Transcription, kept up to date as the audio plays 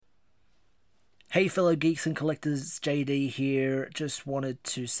Hey fellow geeks and collectors, JD here. Just wanted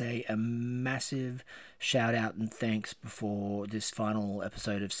to say a massive shout out and thanks before this final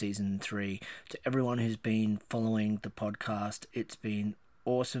episode of season 3 to everyone who's been following the podcast. It's been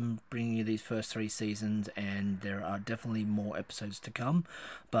awesome bringing you these first 3 seasons, and there are definitely more episodes to come,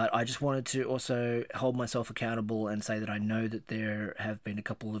 but I just wanted to also hold myself accountable and say that I know that there have been a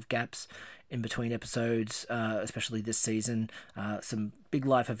couple of gaps in between episodes, especially this season. Some big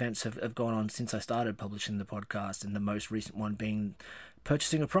life events have gone on since I started publishing the podcast, and the most recent one being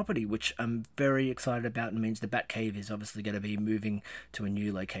purchasing a property, which I'm very excited about, and means the Batcave is obviously going to be moving to a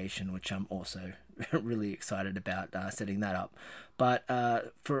new location, which I'm also really excited about setting that up. But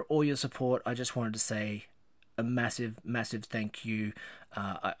for all your support, I just wanted to say a massive thank you.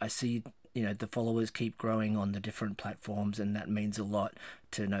 I see the followers keep growing on the different platforms, and that means a lot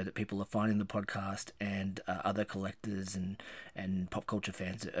to know that people are finding the podcast, and other collectors and pop culture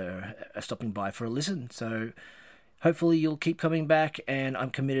fans are stopping by for a listen. So hopefully you'll keep coming back, and I'm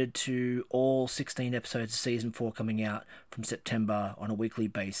committed to all 16 episodes of season 4 coming out from September on a weekly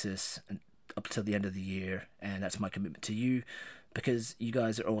basis and up till the end of the year, and that's my commitment to you, because you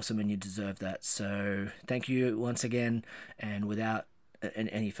guys are awesome and you deserve that. So thank you once again, and without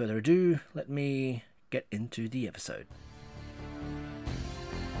any further ado, let me get into the episode.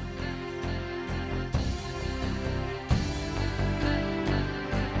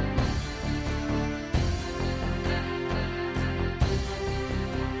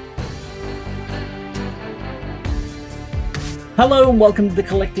 Hello and welcome to the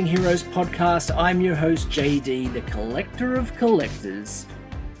Collecting Heroes podcast. I'm your host, JD, the Collector of Collectors.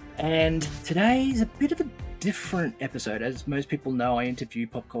 And today is a bit of a different episode. As most people know, I interview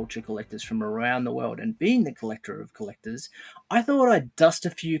pop culture collectors from around the world, and being the Collector of Collectors, I thought I'd dust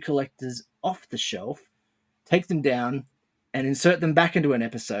a few collectors off the shelf, take them down, and insert them back into an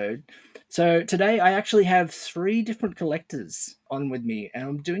episode. So today I actually have 3 different collectors on with me, and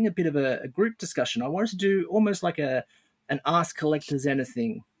I'm doing a bit of a group discussion. I wanted to do almost like an Ask Collectors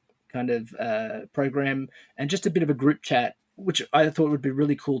Anything kind of program, and just a bit of a group chat, which I thought would be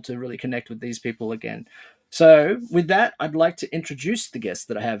really cool to really connect with these people again. So with that, I'd like to introduce the guests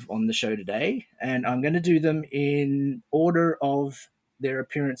that I have on the show today, and I'm going to do them in order of their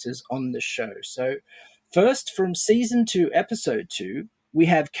appearances on the show. So first, from season 2, episode 2, we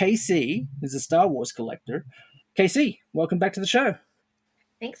have KC, who's a Star Wars collector. KC, welcome back to the show.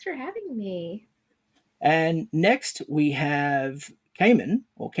 Thanks for having me. And next we have Cam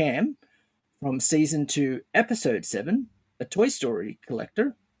from season 2, episode 7, a Toy Story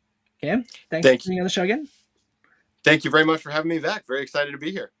collector. Cam, thanks for being on the show again. Thank you very much for having me back. Very excited to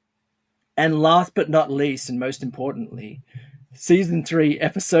be here. And last but not least, and most importantly, season 3,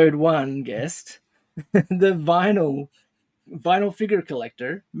 episode 1 guest, the vinyl figure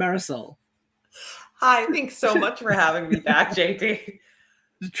collector, Marisol. Hi, thanks so much for having me back, JD.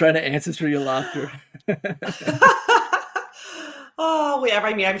 Just trying to answer through your laughter.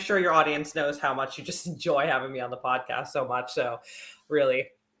 I'm sure your audience knows how much you just enjoy having me on the podcast so much. So, really.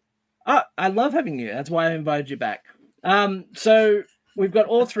 I love having you. That's why I invited you back. So we've got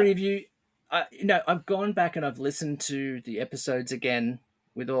all 3 of you. I've gone back and I've listened to the episodes again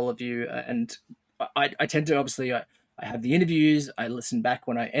with all of you, and I tend to, obviously, I have the interviews. I listen back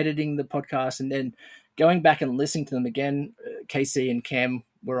when I'm editing the podcast, and then going back and listening to them again. Casey and Cam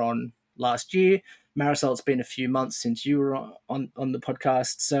were on last year. Marisol, it's been a few months since you were on the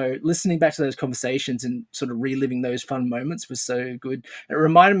podcast. So listening back to those conversations and sort of reliving those fun moments was so good. It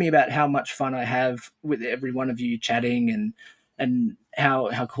reminded me about how much fun I have with every one of you chatting, and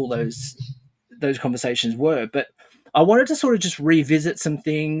how cool those conversations were. But I wanted to sort of just revisit some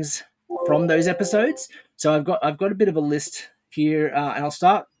things from those episodes. So I've got a bit of a list here, and I'll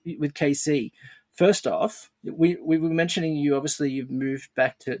start with KC. First off, we were mentioning you. Obviously, you've moved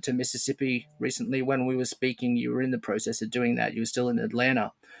back to Mississippi recently. When we were speaking, you were in the process of doing that. You were still in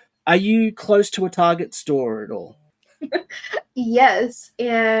Atlanta. Are you close to a Target store at all? Yes,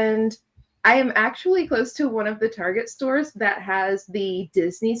 and I am actually close to one of the Target stores that has the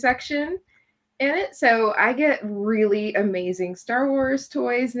Disney section in it. So I get really amazing Star Wars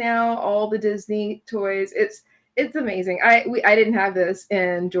toys now, all the Disney toys. It's amazing. I didn't have this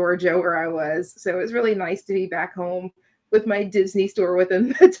in Georgia where I was, so it's really nice to be back home with my Disney store within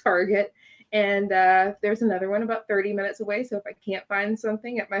the Target. And there's another one about 30 minutes away, so if I can't find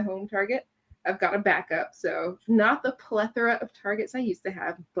something at my home Target, I've got a backup. So not the plethora of Targets I used to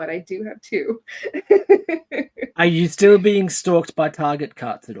have, but I do have 2. Are you still being stalked by Target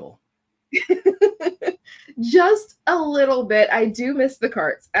carts at all? Just a little bit. I do miss the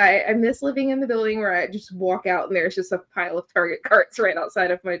carts. I miss living in the building where I just walk out and there's just a pile of Target carts right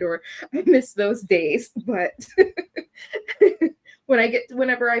outside of my door. I miss those days, but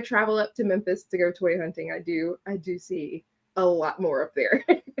whenever I travel up to Memphis to go toy hunting, I do see a lot more up there.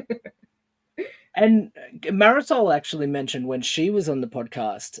 And Marisol actually mentioned when she was on the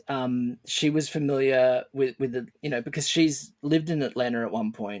podcast, she was familiar with the, because she's lived in Atlanta at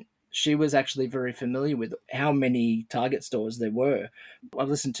one point. She was actually very familiar with how many Target stores there were. I've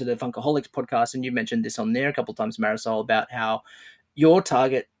listened to the Funkaholics podcast, and you mentioned this on there a couple of times, Marisol, about how your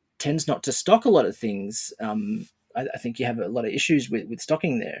Target tends not to stock a lot of things. I think you have a lot of issues with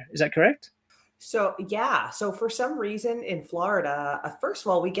stocking there. Is that correct? So, yeah. So for some reason in Florida, first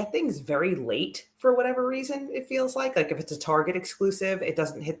of all, we get things very late for whatever reason, it feels like. Like if it's a Target exclusive, it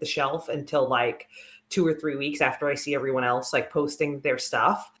doesn't hit the shelf until like 2 or 3 weeks after I see everyone else like posting their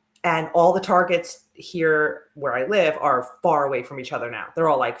stuff. And all the Targets here where I live are far away from each other now. They're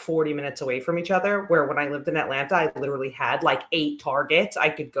all like 40 minutes away from each other, where when I lived in Atlanta, I literally had like 8 Targets I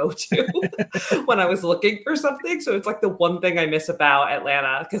could go to when I was looking for something. So it's like the one thing I miss about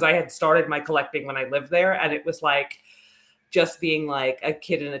Atlanta, because I had started my collecting when I lived there, and it was like just being like a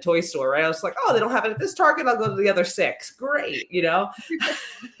kid in a toy store, right? I was like, oh, they don't have it at this Target, I'll go to the other 6. Great,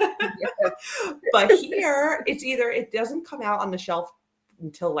 But here, it's either it doesn't come out on the shelf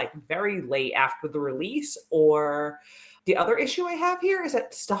until like very late after the release, or the other issue I have here is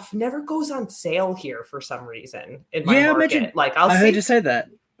that stuff never goes on sale here for some reason in my market. Imagine, like I heard you say that.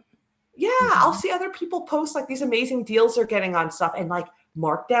 Yeah, I'll see other people post like these amazing deals they're getting on stuff, and like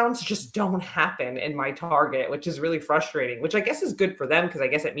markdowns just don't happen in my Target, which is really frustrating, which I guess is good for them because I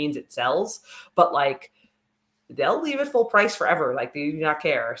guess it means it sells, but like they'll leave it full price forever. Like they do not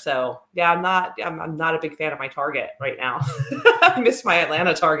care. So yeah, I'm not a big fan of my Target right now. I miss my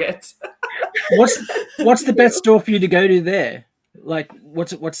Atlanta Targets. What's the best store for you to go to there? Like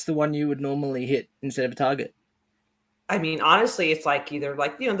what's the one you would normally hit instead of a Target? I mean, honestly, it's like either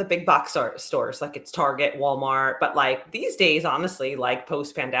like, the big box stores, like it's Target, Walmart, but like these days, honestly, like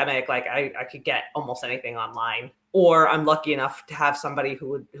post pandemic, like I could get almost anything online. Or I'm lucky enough to have somebody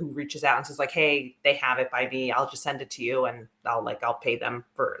who reaches out and says like, hey, they have it by me. I'll just send it to you, and I'll pay them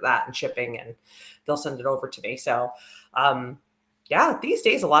for that and shipping, and they'll send it over to me. So, yeah, these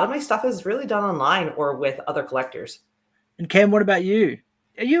days, a lot of my stuff is really done online or with other collectors. And Cam, what about you?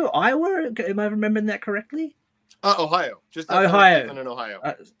 Are you Iowa? Am I remembering that correctly? Ohio. Just Ohio. In Ohio.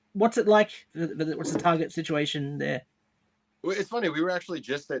 What's it like? What's the Target situation there? It's funny. We were actually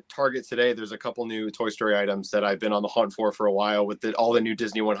just at Target today. There's a couple new Toy Story items that I've been on the hunt for a while, with all the new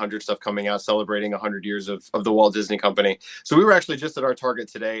Disney 100 stuff coming out, celebrating 100 years of the Walt Disney Company. So we were actually just at our Target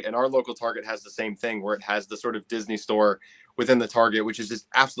today, and our local Target has the same thing, where it has the sort of Disney store within the Target, which is just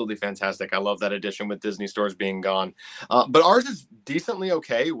absolutely fantastic. I love that addition with Disney stores being gone. But ours is decently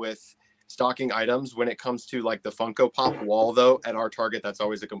okay with stocking items. When it comes to like the Funko Pop wall, though, at our Target, that's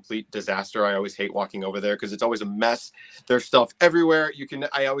always a complete disaster. I always hate walking over there because it's always a mess. There's stuff everywhere.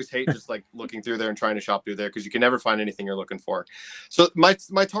 I always hate just like looking through there and trying to shop through there because you can never find anything you're looking for. So my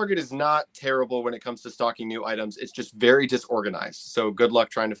Target is not terrible when it comes to stocking new items. It's just very disorganized. So good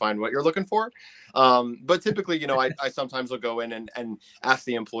luck trying to find what you're looking for. But typically, I sometimes will go in and ask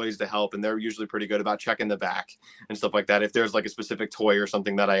the employees to help, and they're usually pretty good about checking the back and stuff like that if there's like a specific toy or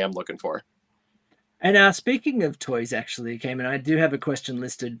something that I am looking for. And speaking of toys, actually, Cayman, I do have a question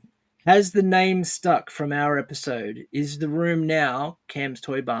listed. Has the name stuck from our episode? Is the room now Cam's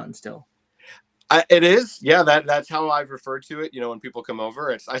Toy Barn still? It is. Yeah, that's how I've referred to it. When people come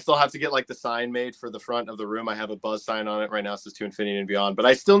over, I still have to get like the sign made for the front of the room. I have a Buzz sign on it right now. It says To Infinity and Beyond, but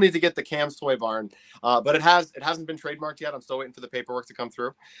I still need to get the Cam's Toy Barn. But it hasn't been trademarked yet. I'm still waiting for the paperwork to come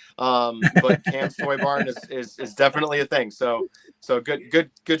through. But Cam's Toy Barn is definitely a thing. So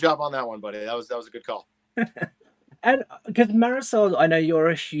good job on that one, buddy. That was a good call. And because Marisol, I know you're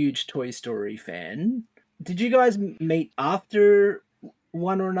a huge Toy Story fan. Did you guys meet after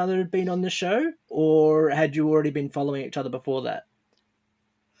one or another had been on the show, or had you already been following each other before that?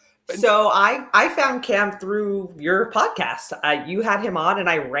 So I found Cam through your podcast. You had him on, and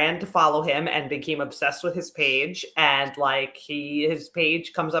I ran to follow him and became obsessed with his page. And like his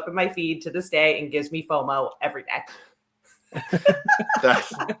page comes up in my feed to this day and gives me FOMO every day.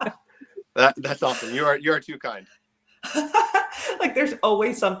 That's awesome. You are too kind. Like there's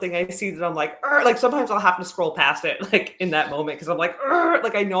always something I see that I'm like sometimes I'll have to scroll past it like in that moment because I'm like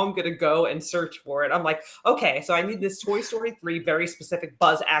I know I'm gonna go and search for it. I'm like, okay, so I need this Toy Story 3 very specific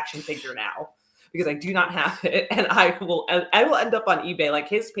Buzz action figure now because I do not have it, and I will end up on eBay. Like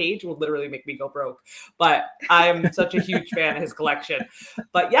his page will literally make me go broke, but I'm such a huge fan of his collection.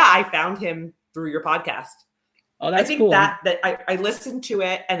 But yeah, I found him through your podcast. Oh, that's I think cool. that I listened to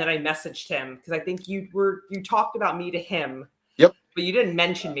it and then I messaged him because I think you talked about me to him. Yep. But you didn't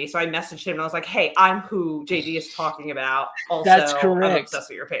mention me, so I messaged him and I was like, "Hey, I'm who JD is talking about. Also, That's correct. I'm obsessed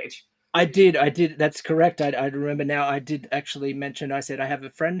with your page." I did. That's correct. I remember now. I did actually mention. I said I have a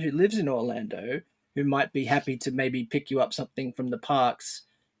friend who lives in Orlando who might be happy to maybe pick you up something from the parks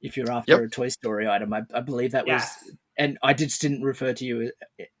if you're after a Toy Story item. I believe that was, and I just didn't refer to you,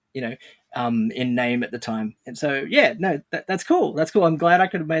 in name at the time. And so, that's cool. That's cool. I'm glad I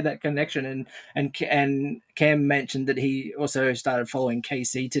could have made that connection. And Cam mentioned that he also started following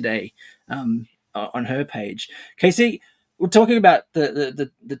Casey today, on her page. Casey, we're talking about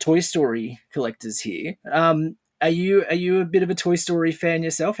the Toy Story collectors here. Are you a bit of a Toy Story fan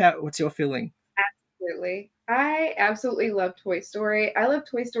yourself? What's your feeling? Absolutely. I absolutely love Toy Story. I love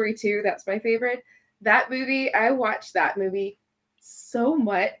Toy Story 2. That's my favorite. That movie, I watched that movie so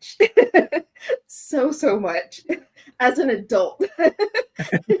much. so much as an adult.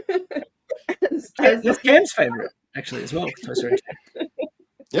 That's Cam's favorite, actually, as well. Toy Story 2.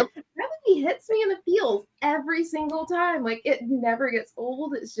 Yep. That movie hits me in the feels every single time. Like, it never gets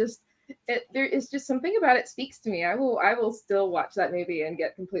old. It's just there is just something about it speaks to me. I will still watch that movie and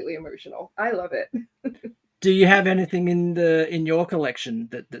get completely emotional. I love it. Do you have anything in your collection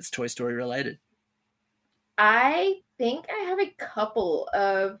that's Toy Story related? I think I have a couple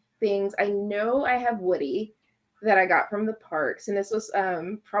of things. I know I have Woody that I got from the parks, and this was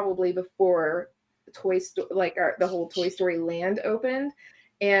probably before the whole Toy Story Land opened.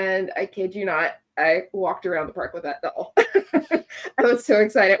 And I kid you not, I walked around the park with that doll. I was so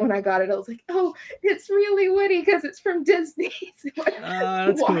excited when I got it. I was like, "Oh, it's really Woody because it's from Disney."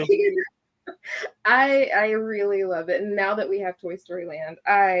 That's cool. I really love it. And now that we have Toy Story Land,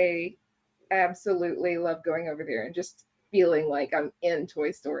 I absolutely love going over there and just feeling like I'm in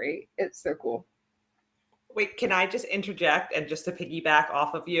Toy Story. It's so cool. Wait, can I just interject and just to piggyback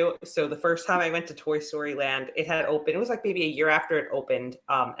off of you? So the first time I went to Toy Story Land, it had opened. It was like maybe a year after it opened.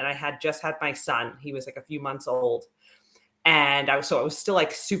 And I had just had my son. He was like a few months old. And I was still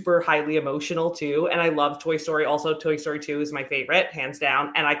like super highly emotional too. And I love Toy Story. Also, Toy Story 2 is my favorite, hands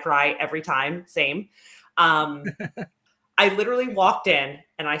down. And I cry every time. Same. I literally walked in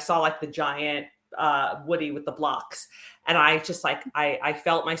and I saw like the giant Woody with the blocks. And I just like, I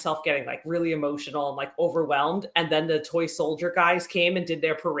felt myself getting like really emotional and like overwhelmed. And then the toy soldier guys came and did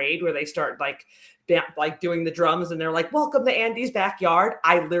their parade where they start like doing the drums and they're like, "Welcome to Andy's backyard."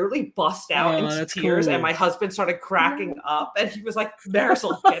 I literally bust out into tears, cool. And my husband started cracking up and he was like,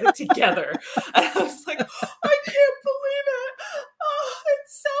 "Marisol, get it together." And I was like, "I can't believe it. Oh,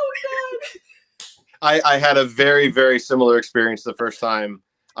 it's so good." I had a very, very similar experience the first time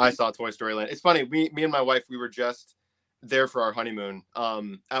I saw Toy Story Land. It's funny, me and my wife, we were just there for our honeymoon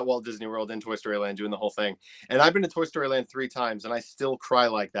at Walt Disney World in Toy Story Land doing the whole thing. And I've been to Toy Story Land 3 times and I still cry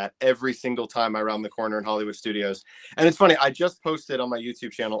like that every single time I round the corner in Hollywood Studios. And it's funny, I just posted on my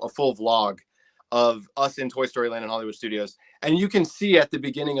YouTube channel a full vlog of us in Toy Story Land in Hollywood Studios. And you can see at the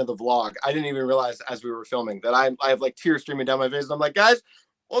beginning of the vlog, I didn't even realize as we were filming that I have like tears streaming down my face. And I'm like, "Guys,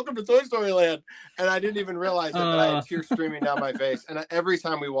 welcome to Toy Story Land." And I didn't even realize that I had tears streaming down my face. And every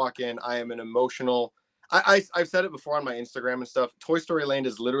time we walk in, I am an emotional. I've said it before on my Instagram and stuff. Toy Story Land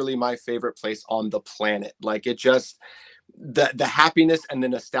is literally my favorite place on the planet. Like, it just, the happiness and the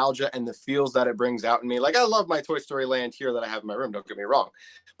nostalgia and the feels that it brings out in me. Like, I love my Toy Story Land here that I have in my room, don't get me wrong.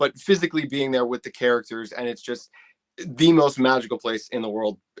 But physically being there with the characters, and it's just the most magical place in the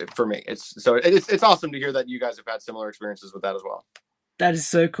world for me. It's awesome to hear that you guys have had similar experiences with that as well. That is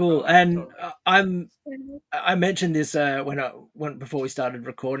so cool. And I mentioned this when before we started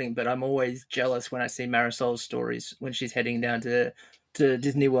recording, but I'm always jealous when I see Marisol's stories when she's heading down to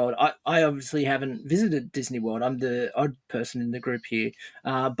Disney World. I obviously haven't visited Disney World. I'm the odd person in the group here.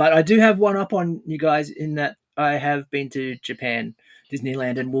 But I do have one up on you guys in that I have been to Japan,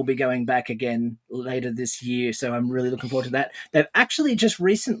 Disneyland, and we'll be going back again later this year. So I'm really looking forward to that. They've actually just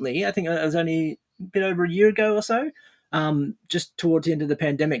recently, I think it was only a bit over a year ago or so, just towards the end of the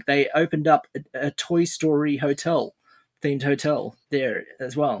pandemic, they opened up a Toy Story themed hotel there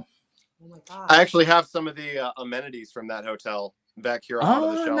as well. Oh my God. I actually have some of the amenities from that hotel back here on one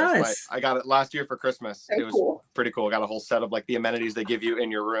of the shelves. Nice. I got it last year for Christmas. So it was pretty cool. I got a whole set of like the amenities they give you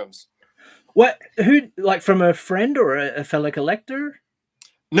in your rooms. Who, like from a friend or a fellow collector?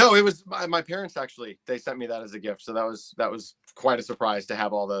 No, it was my parents actually. They sent me that as a gift. So that was quite a surprise to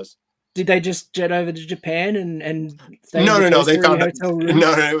have all those. Did they just jet over to Japan and stay No. They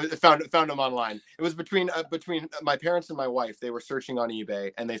found found them online. It was between my parents and my wife. They were searching on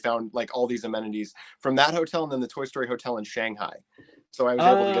eBay and they found like all these amenities from that hotel and then the Toy Story hotel in Shanghai. So I was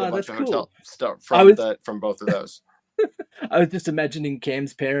able to get a bunch of cool. hotel stuff from both of those. I was just imagining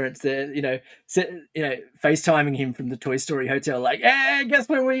Cam's parents there, FaceTiming him from the Toy Story hotel, like, "Hey, guess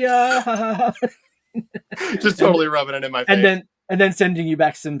where we are?" Just totally rubbing it in my face. And then sending you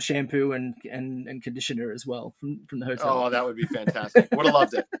back some shampoo and conditioner as well from the hotel. Oh, that would be fantastic. Would have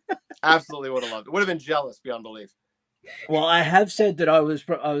loved it. Absolutely would have loved it. Would have been jealous beyond belief. Well, I have said that I was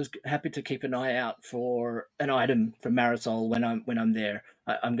happy to keep an eye out for an item from Marisol when I'm there.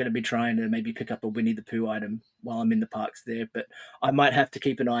 I'm going to be trying to maybe pick up a Winnie the Pooh item while I'm in the parks there, but I might have to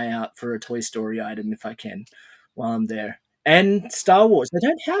keep an eye out for a Toy Story item if I can while I'm there. And Star Wars.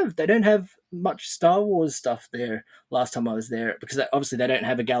 They don't have much Star Wars stuff there last time I was there, because obviously they don't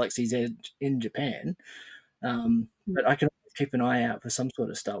have a Galaxy's Edge in Japan. But I can keep an eye out for some sort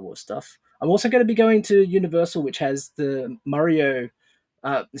of Star Wars stuff. I'm also going to be going to Universal, which has the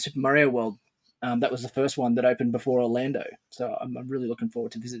Super Mario World. That was the first one that opened before Orlando. So I'm really looking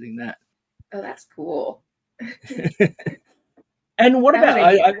forward to visiting that. Oh, that's cool. And what about...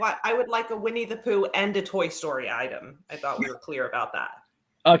 I would like a Winnie the Pooh and a Toy Story item. I thought we were clear about that.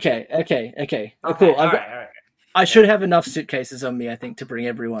 Okay. Oh, cool. All right. I should have enough suitcases on me, I think, to bring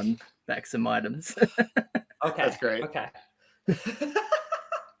everyone back some items. Okay. That's great. Okay.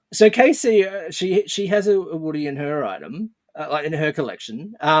 So Casey, she has a Woody in her item, in her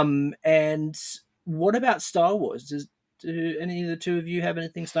collection. And what about Star Wars? Do any of the two of you have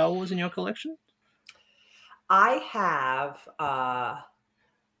anything Star Wars in your collection? I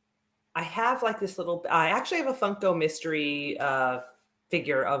have like this little. I actually have a Funko mystery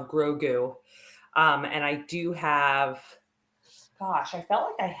figure of Grogu, and I do have. Gosh, I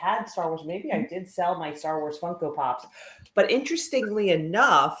felt like I had Star Wars. Maybe I did sell my Star Wars Funko Pops. But interestingly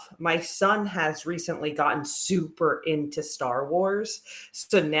enough, my son has recently gotten super into Star Wars.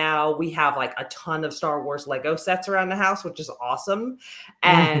 So now we have like a ton of Star Wars Lego sets around the house, which is awesome.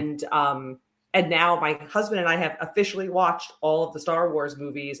 And now my husband and I have officially watched all of the Star Wars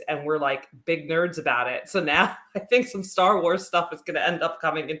movies, and we're like big nerds about it. So now I think some Star Wars stuff is going to end up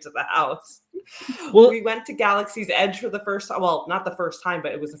coming into the house. Well, we went to Galaxy's Edge for the first time. Well, not the first time,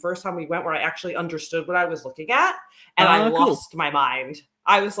 but it was the first time we went where I actually understood what I was looking at. And I lost my mind.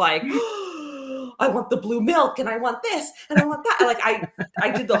 I was like, I want the blue milk, and I want this, and I want that. And like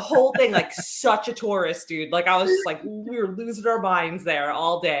I did the whole thing like such a tourist, dude. Like I was just like, we were losing our minds there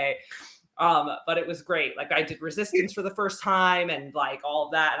all day. But it was great. Like I did Resistance for the first time and like all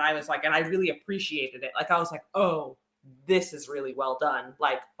of that. And I was like, and I really appreciated it. Like I was like, oh, this is really well done.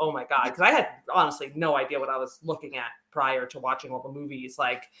 Like, oh my God. Cause I had honestly no idea what I was looking at prior to watching all the movies.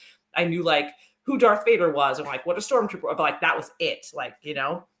 Like I knew like who Darth Vader was and like what a stormtrooper, but like that was it. Like, you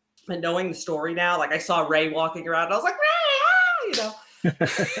know, and knowing the story now, like I saw Rey walking around and I was like, Rey,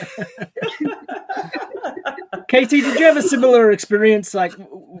 Katie, did you have a similar experience? Like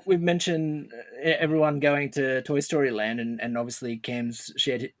we've mentioned everyone going to Toy Story Land, and obviously Cam's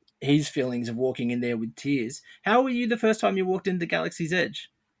shared his feelings of walking in there with tears. How were you the first time you walked into Galaxy's Edge?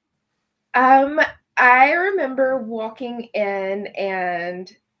 I remember walking in,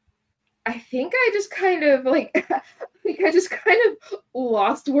 and I think I just kind of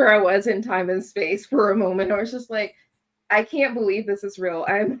lost where I was in time and space for a moment. I was just like, I can't believe this is real.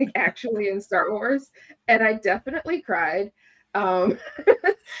 I'm like actually in Star Wars, and I definitely cried. And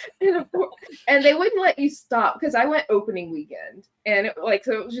they wouldn't let you stop because I went opening weekend, and it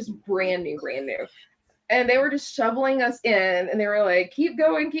was just brand new. And they were just shoveling us in, and they were like, keep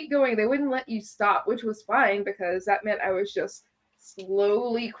going. They wouldn't let you stop, which was fine because that meant I was just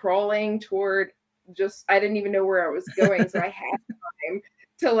slowly crawling toward I didn't even know where I was going. So I had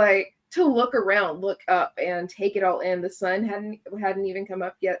time to look around, look up, and take it all in. The sun hadn't even come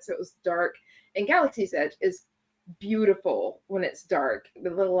up yet, so it was dark. And Galaxy's Edge is beautiful when it's dark. The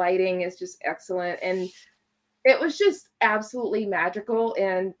lighting is just excellent, and it was just absolutely magical.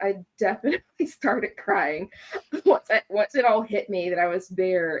 And I definitely started crying once it all hit me that I was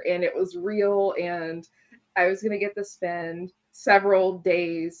there and it was real, and I was gonna get to spend several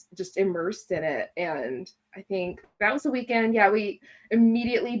days just immersed in it. And I think that was the weekend. Yeah, we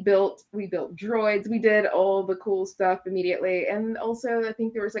immediately built droids. We did all the cool stuff immediately. And also I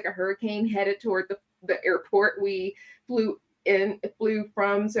think there was like a hurricane headed toward the airport we flew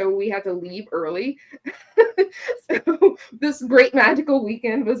from, so we had to leave early. So this great magical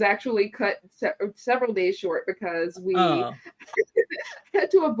weekend was actually cut several days short because we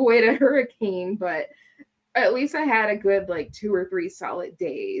had to avoid a hurricane. But at least I had a good 2 or 3 solid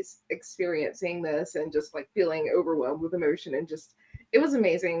days experiencing this and just feeling overwhelmed with emotion, and just it was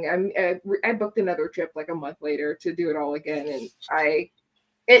amazing. I booked another trip a month later to do it all again, and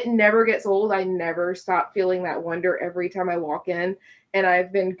it never gets old. I never stop feeling that wonder every time I walk in. And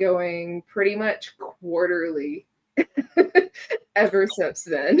I've been going pretty much quarterly ever since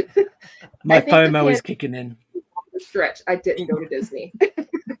then. My FOMO is kicking in. Stretch. I didn't go to Disney.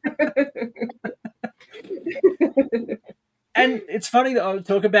 And it's funny that I'll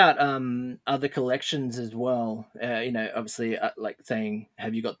talk about other collections as well. Obviously, like saying,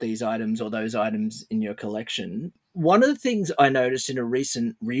 have you got these items or those items in your collection? One of the things I noticed in a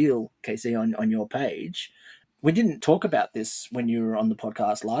recent reel, Casey, on your page, we didn't talk about this when you were on the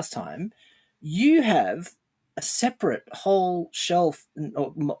podcast last time. You have a separate whole shelf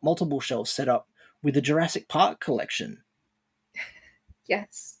or multiple shelves set up with the Jurassic Park collection.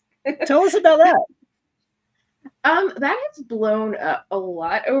 Yes. Tell us about that. That has blown up a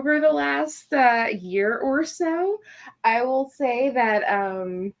lot over the last year or so. I will say that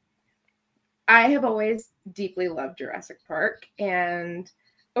I have always deeply loved Jurassic Park, and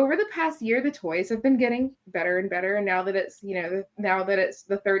over the past year, the toys have been getting better and better. And now that it's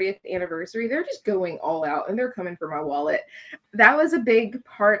the 30th anniversary, they're just going all out and they're coming for my wallet. That was a big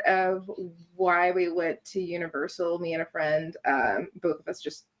part of why we went to Universal. Me and a friend, both of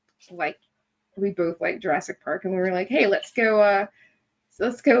us we both like Jurassic Park, and we were like, hey, let's go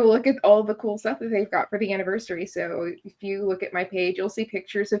look at all the cool stuff that they've got for the anniversary. So if you look at my page, you'll see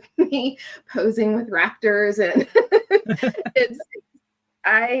pictures of me posing with raptors, and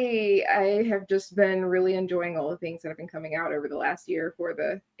I have just been really enjoying all the things that have been coming out over the last year for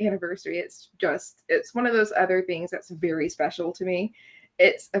the anniversary. It's one of those other things that's very special to me.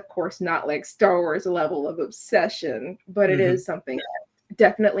 It's of course not like Star Wars level of obsession, but it is something that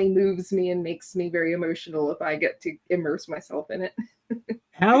definitely moves me and makes me very emotional if I get to immerse myself in it.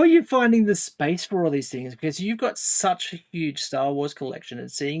 How are you finding the space for all these things? Because you've got such a huge Star Wars collection, and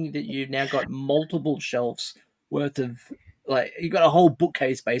seeing that you've now got multiple shelves worth of, like, you've got a whole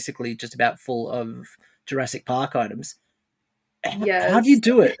bookcase basically just about full of Jurassic Park items. Yes. How do you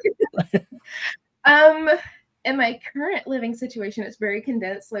do it? In my current living situation, it's very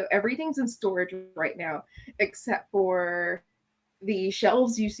condensed. So everything's in storage right now, except for the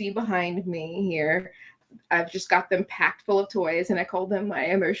shelves you see behind me here. I've just got them packed full of toys, and I call them my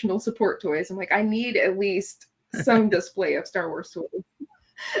emotional support toys. I'm like, I need at least some display of Star Wars toys.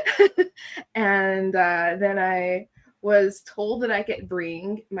 And then I was told that I could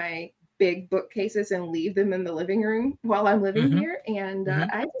bring my big bookcases and leave them in the living room while I'm living here. And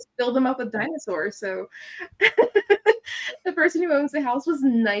I just filled them up with dinosaurs. So the person who owns the house was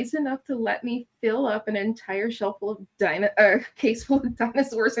nice enough to let me fill up an entire shelf full of case full of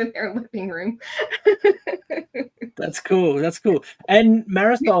dinosaurs in their living room. That's cool. And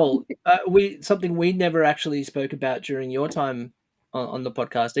Marisol, something we never actually spoke about during your time on the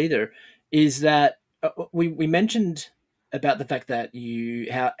podcast either, is that we mentioned about the fact that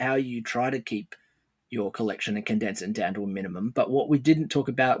how you try to keep your collection and condense it down to a minimum. But what we didn't talk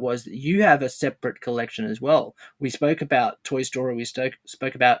about was that you have a separate collection as well. We spoke about Toy Story, we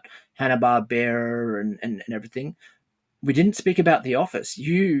spoke about Hanna-Barbera and everything. We didn't speak about The Office.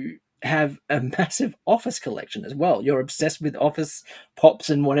 You have a massive Office collection as well. You're obsessed with Office pops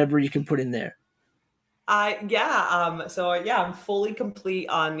and whatever you can put in there. I'm fully complete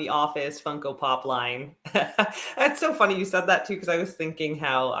on the Office Funko Pop line. That's so funny you said that too, because I was thinking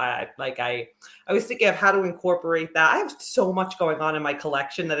how I was thinking of how to incorporate that. I have so much going on in my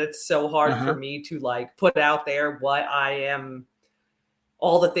collection that it's so hard for me to like put out there what I am,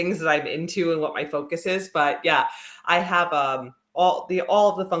 all the things that I'm into and what my focus is. But yeah, I have all of the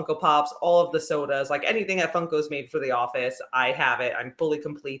Funko Pops, all of the sodas, like anything that Funko's made for The Office, I have it. I'm fully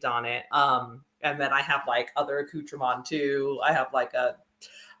complete on it. And then I have like other accoutrement too. I have like a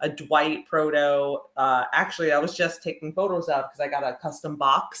Dwight proto. Actually, I was just taking photos of because I got a custom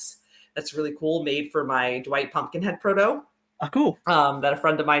box that's really cool, made for my Dwight Pumpkinhead proto. Oh, cool. That a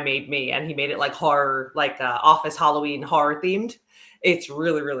friend of mine made me, and he made it like horror, like Office Halloween horror themed. It's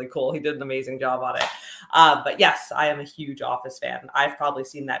really, really cool. He did an amazing job on it. But yes, I am a huge Office fan. I've probably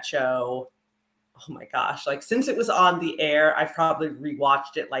seen that show, oh my gosh, like since it was on the air, I've probably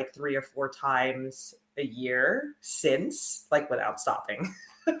rewatched it like 3 or 4 times a year since, like without stopping.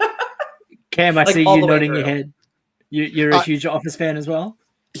 Cam, I see you nodding your head. You're a huge Office fan as well?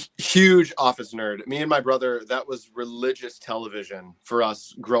 Huge Office nerd. Me and my brother, that was religious television for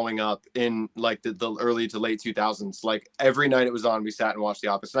us growing up in like the early to late 2000s. Like every night it was on, we sat and watched The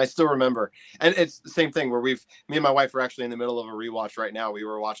Office. And I still remember. And it's the same thing where me and my wife are actually in the middle of a rewatch right now. We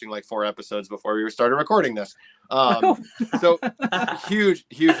were watching like 4 episodes before we started recording this. So huge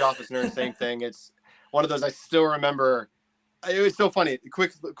Office nerd, same thing. It's one of those I still remember. It was so funny.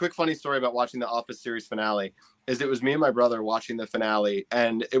 Quick funny story about watching the Office series finale. is it was me and my brother watching the finale,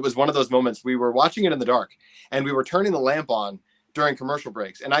 and it was one of those moments we were watching it in the dark, and we were turning the lamp on during commercial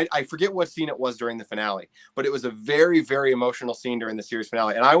breaks. And I forget what scene it was during the finale, but it was a very, very emotional scene during the series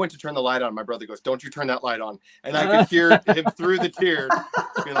finale. And I went to turn the light on. My brother goes, "Don't you turn that light on." And I could hear him through the tears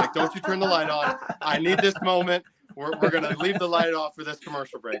being like, "Don't you turn the light on. I need this moment. We're going to leave the light off for this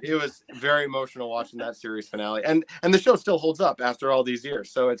commercial break." It was very emotional watching that series finale. And the show still holds up after all these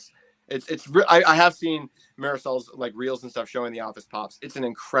years. So I have seen Marisol's like reels and stuff showing the Office pops. It's an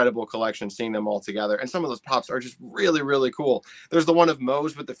incredible collection seeing them all together. And some of those pops are just really, really cool. There's the one of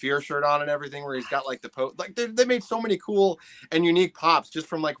Moe's with the Fear shirt on and everything where he's got like like they made so many cool and unique pops just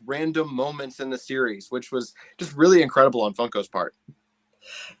from like random moments in the series, which was just really incredible on Funko's part.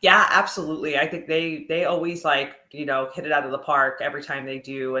 Yeah, absolutely. I think they always like, hit it out of the park every time they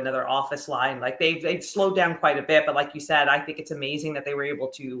do another Office line. Like they've slowed down quite a bit, but like you said, I think it's amazing that they were able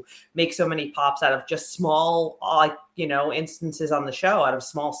to make so many pops out of just small, instances on the show, out of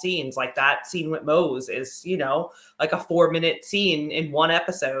small scenes. Like that scene with Mose is, like a 4-minute scene in one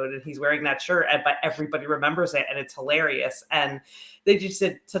episode, and he's wearing that shirt, but everybody remembers it, and it's hilarious. And they just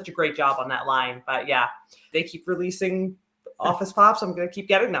did such a great job on that line. But yeah, they keep releasing Office pops. I'm going to keep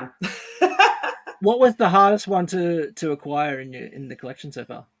getting them. What was the hardest one to acquire in the collection so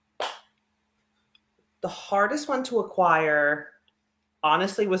far? The hardest one to acquire,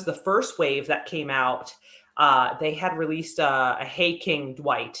 honestly, was the first wave that came out. They had released a Hey King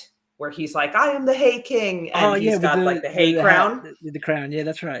Dwight, where he's like, "I am the Hey King," and he's got the Hey crown. The crown, yeah,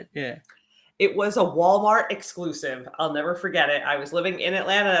 that's right, yeah. It was a Walmart exclusive. I'll never forget it. I was living in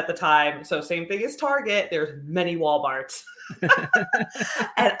Atlanta at the time, so same thing as Target. There's many Walmarts.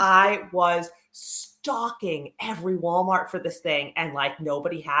 And I was stalking every Walmart for this thing, and like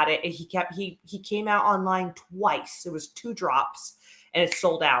nobody had it. And he came out online twice. It was 2 drops, and it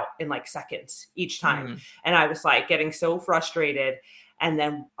sold out in like seconds each time. And I was like getting so frustrated. And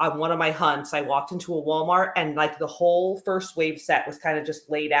then on one of my hunts, I walked into a Walmart, and like the whole first wave set was kind of just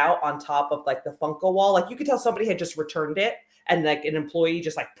laid out on top of like the Funko wall. Like you could tell somebody had just returned it, and like an employee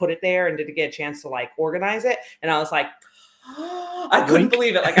just like put it there and didn't get a chance to like organize it. And I was like, I couldn't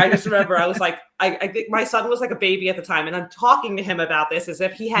believe it. Like I just remember I was like, I think my son was like a baby at the time, and I'm talking to him about this as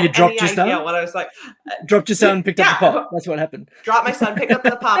if he had any idea what I was like. Dropped your son, picked up the pot. That's what happened. Dropped my son, picked up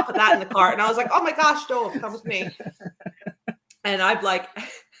the pot, put that in the cart, and I was like, "Oh my gosh, Dove, come with me." And I'm like,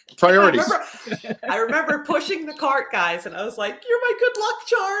 priorities. I remember pushing the cart, guys, and I was like, "You're my good luck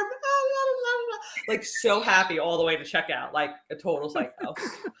charm." Like so happy all the way to checkout, like a total psycho.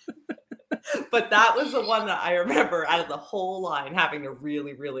 But that was the one that I remember out of the whole line having to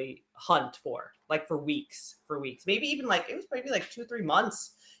really, really hunt for, like for weeks. Maybe even like, it was maybe like 2-3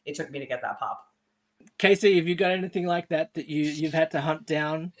 months it took me to get that pop. Casey, have you got anything like that you've had to hunt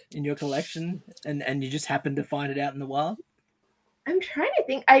down in your collection and you just happened to find it out in the wild? I'm trying to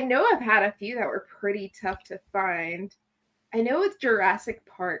think. I know I've had a few that were pretty tough to find. I know with Jurassic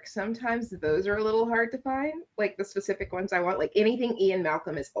Park, sometimes those are a little hard to find, like the specific ones I want. Like anything Ian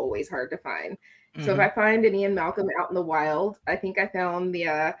Malcolm is always hard to find. So if I find an Ian Malcolm out in the wild, I think I found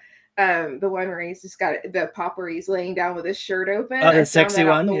the one where he's just got the pop where he's laying down with his shirt open. Oh, the sexy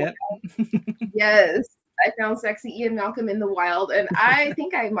one, yeah. Yes. I found sexy Ian Malcolm in the wild, and I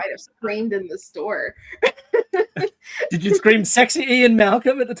think I might have screamed in the store. Did you scream "sexy Ian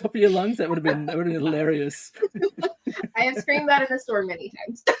Malcolm" at the top of your lungs? That would have been hilarious. I have screamed that in the store many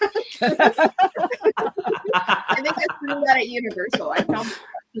times. I think I screamed that at Universal. I found it,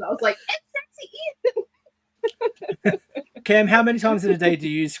 and I was like, "It's sexy Ian." Cam, how many times in a day do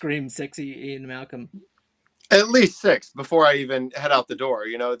you scream "sexy Ian Malcolm"? At least 6 before I even head out the door.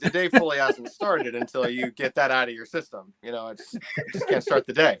 The day fully hasn't started until you get that out of your system. You just can't start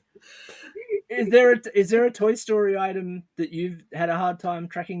the day. Is there a Toy Story item that you've had a hard time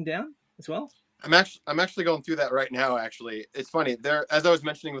tracking down as well? I'm actually going through that right now. Actually, it's funny. As I was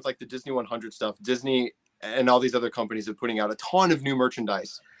mentioning with like the Disney 100 stuff, Disney and all these other companies are putting out a ton of new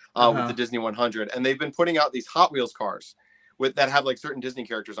merchandise with the Disney 100, and they've been putting out these Hot Wheels cars that have like certain Disney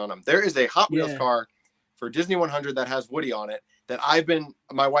characters on them. There is a Hot Wheels car for Disney 100 that has Woody on it that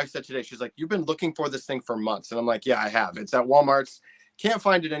my wife said today, she's like, "You've been looking for this thing for months." And I'm like, "Yeah, I have. It's at Walmart's. Can't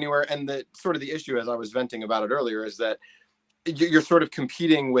find it anywhere." And the sort of the issue, as I was venting about it earlier, is that you're sort of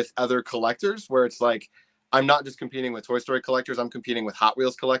competing with other collectors, where it's like, I'm not just competing with Toy Story collectors, I'm competing with Hot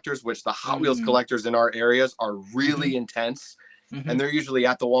Wheels collectors, which the Hot Wheels collectors in our areas are really intense. And they're usually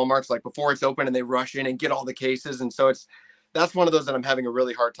at the Walmarts like before it's open, and they rush in and get all the cases. And so that's one of those that I'm having a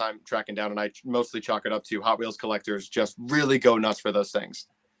really hard time tracking down. And I mostly chalk it up to Hot Wheels collectors just really go nuts for those things.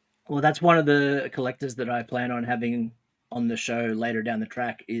 Well, that's one of the collectors that I plan on having on the show later down the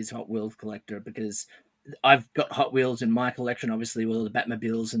track is Hot Wheels collector, because I've got Hot Wheels in my collection, obviously, with all the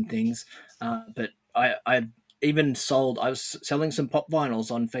Batmobiles and things. But I even sold. I was selling some pop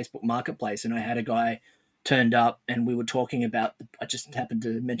vinyls on Facebook Marketplace, and I had a guy turned up, and we were talking about. I just happened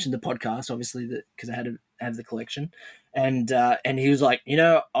to mention the podcast, obviously, that because I had to have the collection, and he was like,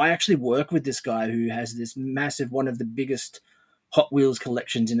 I actually work with this guy who has this massive, one of the biggest Hot Wheels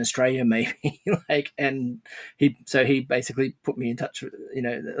collections in Australia, maybe. And he basically put me in touch with,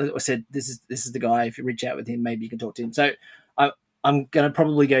 I said, this is the guy. If you reach out with him, maybe you can talk to him. So I'm going to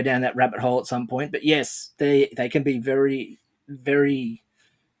probably go down that rabbit hole at some point. But yes, they can be very, very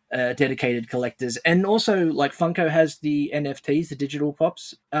dedicated collectors. And also, like Funko has the NFTs, the digital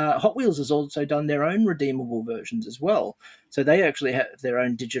pops. Hot Wheels has also done their own redeemable versions as well. So they actually have their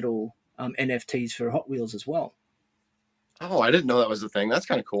own digital NFTs for Hot Wheels as well. Oh, I didn't know that was a thing. That's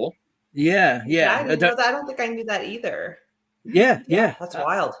kind of cool. Yeah. I didn't know that. I don't think I knew that either. Yeah. That's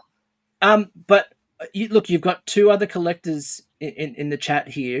wild. But you've got two other collectors in the chat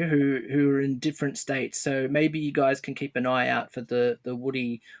here who are in different states. So maybe you guys can keep an eye out for the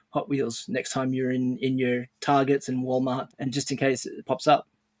Woody Hot Wheels next time you're in your Targets and Walmart, and just in case it pops up.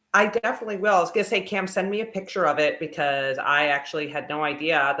 I definitely will. I was going to say, Cam, send me a picture of it, because I actually had no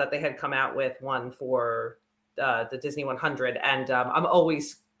idea that they had come out with one for the Disney 100. And I'm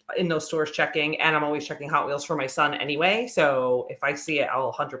always in those stores checking, and I'm always checking Hot Wheels for my son anyway. So if I see it,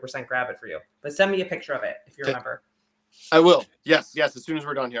 I'll 100% grab it for you. But send me a picture of it if you remember. I will. Yes. As soon as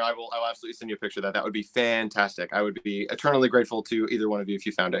we're done here, I will absolutely send you a picture of that. That would be fantastic. I would be eternally grateful to either one of you if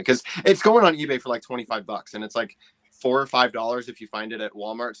you found it, because it's going on eBay for like $25, and it's like $4 or $5 if you find it at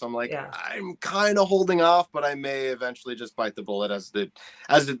Walmart. So I'm like, I'm kind of holding off, but I may eventually just bite the bullet as the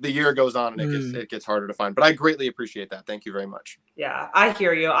year goes on and it gets harder to find. But I greatly appreciate that. Thank you very much. Yeah, I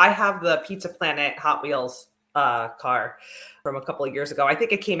hear you. I have the Pizza Planet Hot Wheels car from a couple of years ago. I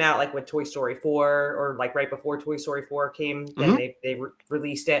think it came out like with Toy Story 4 or like right before Toy Story 4 came. Then they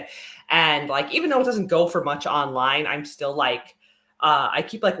released it, and like even though it doesn't go for much online, I'm still like I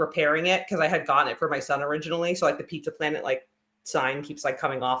keep like repairing it, because I had gotten it for my son originally. So like the Pizza Planet like sign keeps like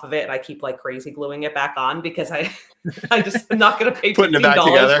coming off of it, and I keep like crazy gluing it back on, because I just am not going to pay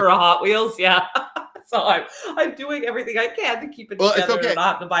 $15 for a Hot Wheels. Yeah. So I'm doing everything I can to keep it together and not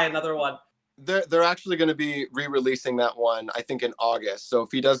have to buy another one. They're actually going to be re-releasing that one, I think, in August. So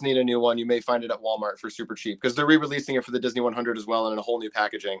if he does need a new one, you may find it at Walmart for super cheap, because they're re-releasing it for the Disney 100 as well, and in a whole new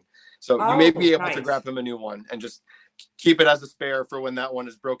packaging. So you may be able to grab him a new one and just keep it as a spare for when that one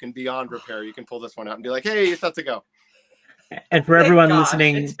is broken beyond repair. You can pull this one out and be like, hey, it's set to go. And for everyone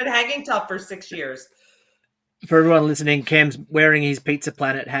listening, it's been hanging tough for 6 years. For everyone listening, Cam's wearing his Pizza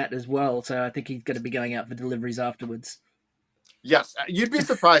Planet hat as well, so I think he's going to be going out for deliveries afterwards. Yes, you'd be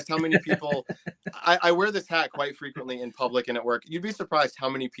surprised how many people. I wear this hat quite frequently in public and at work. You'd be surprised how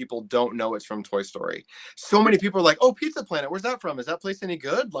many people don't know it's from Toy Story. So many people are like, "Oh, Pizza Planet, where's that from? Is that place any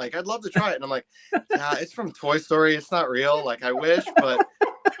good? Like, I'd love to try it." And I'm like, "Yeah, it's from Toy Story. It's not real. Like, I wish, but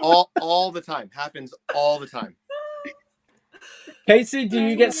all the time happens all the time." Casey, do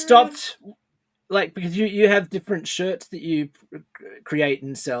you get stopped? Like, because you have different shirts that you create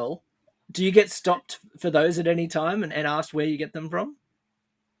and sell. Do you get stopped for those at any time and asked where you get them from?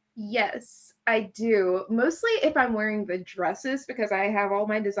 Yes, I do. Mostly if I'm wearing the dresses, because I have all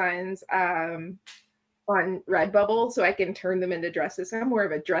my designs on Redbubble, so I can turn them into dresses. I'm more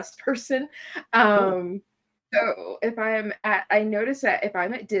of a dress person. So if I notice that if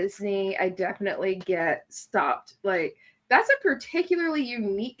I'm at Disney, I definitely get stopped. Like, that's a particularly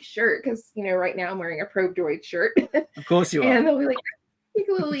unique shirt, because, right now I'm wearing a Probe Droid shirt. Of course you are. And they'll be like,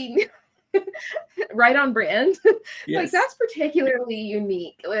 particularly right on brand. Yes. Like, that's particularly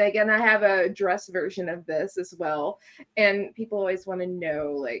unique. Like, and I have a dress version of this as well. And people always want to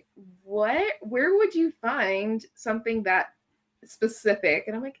know, like, where would you find something that specific?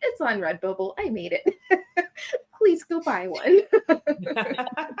 And I'm like, it's on Redbubble. I made it. Please go buy one.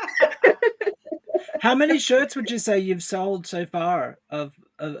 How many shirts would you say you've sold so far of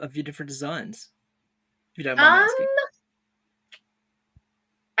your different designs? If you don't mind asking.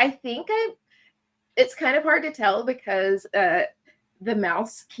 I think it's kind of hard to tell, because the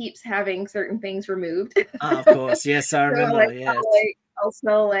mouse keeps having certain things removed. Of course. Yes, I remember. Yes. I'll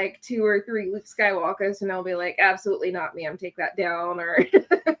smell like 2 or 3 Luke Skywalkers, and I'll be like, absolutely not, ma'am, take that down.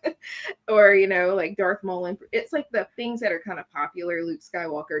 Or like Darth Maul. It's like the things that are kind of popular, Luke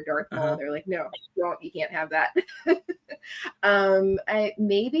Skywalker, Darth Maul. They're like, no, you can't have that. I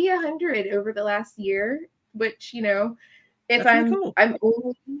maybe 100 over the last year, which, if cool. I'm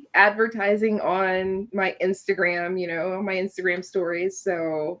only advertising on my Instagram, on my Instagram stories.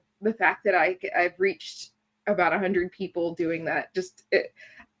 So the fact that I've reached about 100 people doing that,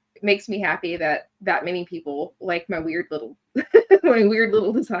 makes me happy that many people like my weird little my weird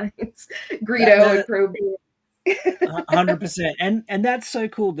little designs, Greedo and Probe. 100%, and that's so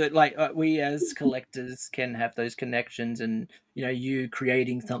cool that like we as collectors can have those connections, and you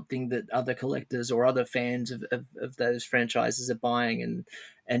creating something that other collectors or other fans of those franchises are buying,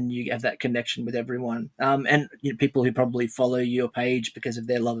 and you have that connection with everyone, and people who probably follow your page because of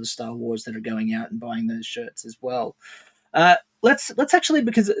their love of Star Wars that are going out and buying those shirts as well. Let's actually,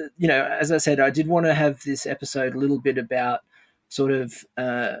 because as I said, I did want to have this episode a little bit about sort of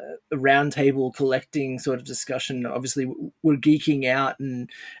a roundtable collecting sort of discussion. Obviously, we're geeking out and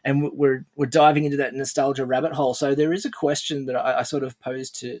we're diving into that nostalgia rabbit hole. So there is a question that I sort of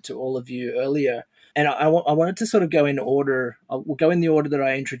posed to all of you earlier, and I wanted to sort of go in order. We'll go in the order that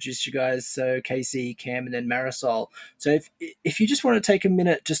I introduced you guys. So Casey, Cam, and then Marisol. So if you just want to take a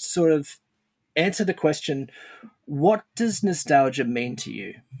minute just to sort of answer the question, what does nostalgia mean to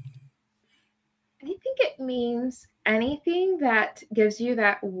you? I think it means anything that gives you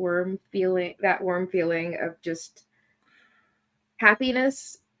that warm feeling of just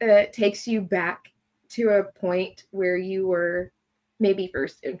happiness, takes you back to a point where you were maybe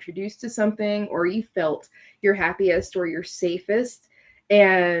first introduced to something, or you felt your happiest or your safest,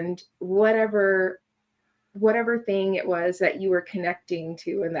 and whatever thing it was that you were connecting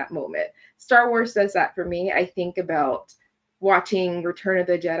to in that moment. Star Wars does that for me. I think about watching Return of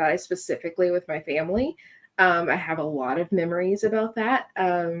the Jedi specifically with my family. I have a lot of memories about that.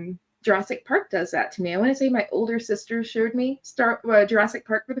 Jurassic Park does that to me. I want to say my older sister showed me Jurassic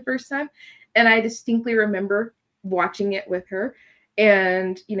Park for the first time, and I distinctly remember watching it with her.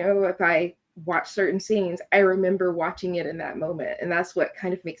 And, if I watch certain scenes, I remember watching it in that moment, and that's what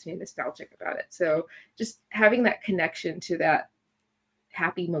kind of makes me nostalgic about it. So just having that connection to that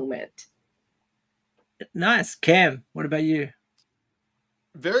happy moment. Nice. Cam, what about you?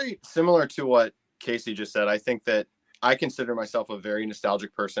 Very similar to what Casey just said. I think that I consider myself a very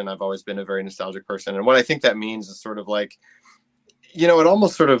nostalgic person. I've always been a very nostalgic person. And what I think that means is sort of like, it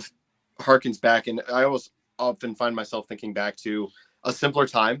almost sort of harkens back. And I always often find myself thinking back to a simpler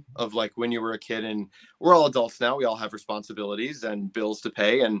time of like when you were a kid, and we're all adults now. We all have responsibilities and bills to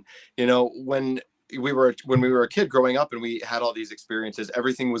pay. And, when we were a kid growing up and we had all these experiences,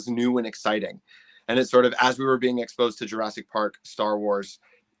 everything was new and exciting. And it's sort of, as we were being exposed to Jurassic Park, Star Wars,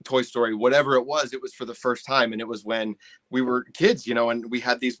 Toy Story, whatever it was for the first time. And it was when we were kids, and we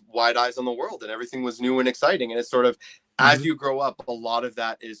had these wide eyes on the world and everything was new and exciting. And it's sort of, as you grow up, a lot of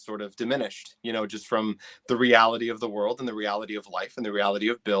that is sort of diminished, just from the reality of the world and the reality of life and the reality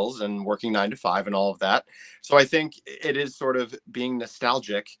of bills and working 9 to 5 and all of that. So I think it is sort of being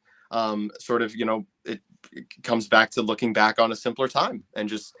nostalgic, it comes back to looking back on a simpler time and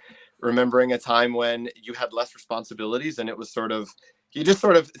just remembering a time when you had less responsibilities, and it was sort of, you just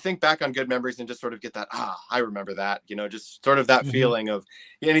sort of think back on good memories and just sort of get that, I remember that, just sort of that feeling of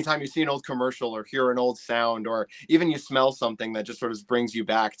anytime you see an old commercial or hear an old sound, or even you smell something that just sort of brings you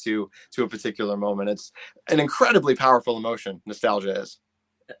back to a particular moment. It's an incredibly powerful emotion, nostalgia is.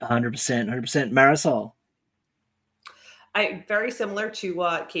 100%. Marisol? Very similar to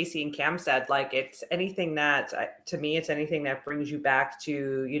what Casey and Cam said. Like, it's anything that, to me, it's anything that brings you back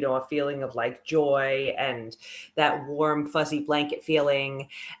to, a feeling of like joy and that warm, fuzzy blanket feeling,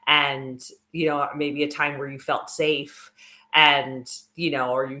 and, maybe a time where you felt safe, and,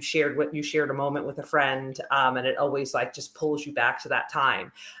 or you shared a moment with a friend, and it always like just pulls you back to that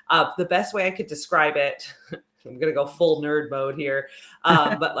time. The best way I could describe it, I'm going to go full nerd mode here.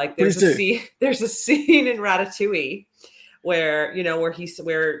 But like there's a scene in Ratatouille where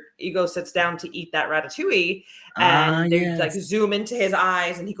Ego sits down to eat that ratatouille, and they like zoom into his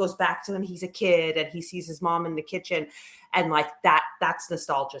eyes, and he goes back to when he's a kid and he sees his mom in the kitchen, and like that's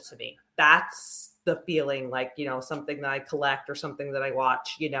nostalgia to me. That's the feeling, like, something that I collect or something that I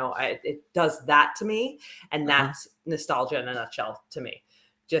watch, it does that to me, and that's nostalgia in a nutshell to me.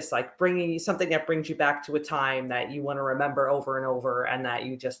 Just like bringing you something that brings you back to a time that you want to remember over and over and that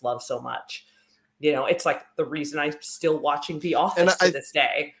you just love so much. It's like the reason I'm still watching The Office to this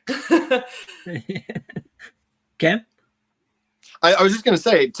day. Cam? I was just going to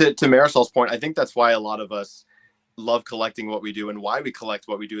say, to Marisol's point, I think that's why a lot of us love collecting what we do, and why we collect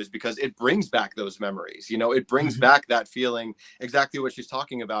what we do is because it brings back those memories. It brings back that feeling, exactly what she's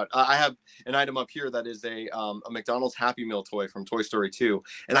talking about. I have an item up here that is a McDonald's Happy Meal toy from Toy Story 2.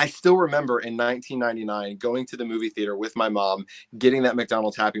 And I still remember in 1999 going to the movie theater with my mom, getting that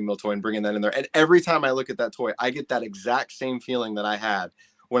McDonald's Happy Meal toy and bringing that in there. And every time I look at that toy, I get that exact same feeling that I had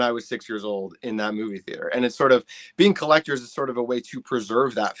when I was 6 years old in that movie theater. And it's sort of being collectors is sort of a way to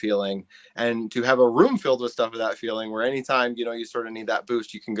preserve that feeling and to have a room filled with stuff of that feeling where anytime, you sort of need that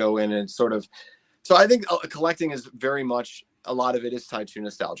boost, you can go in and sort of, so I think collecting is very much, a lot of it is tied to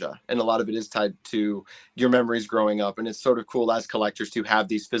nostalgia and a lot of it is tied to your memories growing up. And it's sort of cool as collectors to have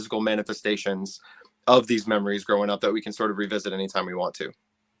these physical manifestations of these memories growing up that we can sort of revisit anytime we want to.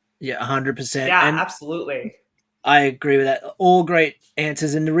 Yeah, 100%. Yeah, and absolutely. I agree with that. All great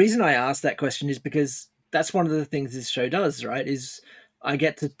answers. And the reason I asked that question is because that's one of the things this show does, right? Is I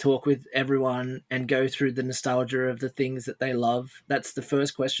get to talk with everyone and go through the nostalgia of the things that they love. That's the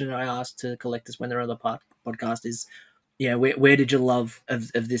first question I ask to collectors when they're on the podcast is, where did your love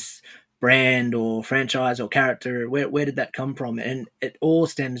of this brand or franchise or character, where did that come from? And it all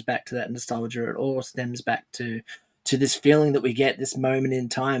stems back to that nostalgia. It all stems back to this feeling that we get, this moment in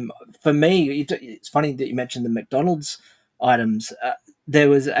time. For me, it's funny that you mentioned the McDonald's items. There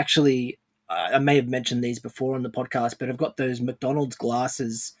was actually, I may have mentioned these before on the podcast, but I've got those McDonald's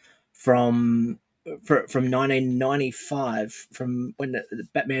glasses from 1995, from when the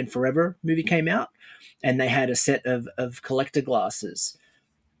Batman Forever movie came out, and they had a set of collector glasses.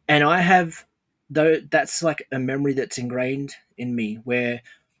 And I have, though, that's like a memory that's ingrained in me, where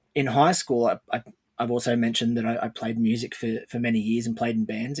in high school, I've also mentioned that I played music for many years and played in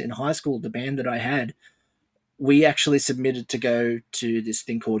bands. In high school, the band that I had, we actually submitted to go to this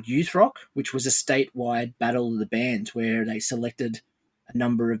thing called Youth Rock, which was a statewide battle of the bands where they selected a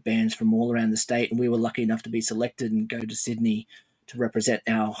number of bands from all around the state. And we were lucky enough to be selected and go to Sydney to represent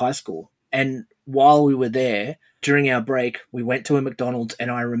our high school. And while we were there, during our break, we went to a McDonald's,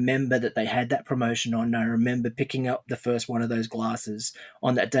 and I remember that they had that promotion on. And I remember picking up the first one of those glasses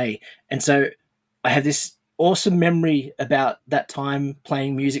on that day. And so I have this awesome memory about that time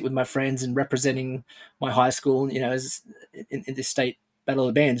playing music with my friends and representing my high school, as in this state battle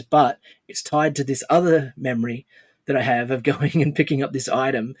of the bands. But it's tied to this other memory that I have of going and picking up this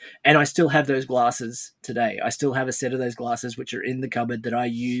item. And I still have those glasses today. I still have a set of those glasses, which are in the cupboard, that I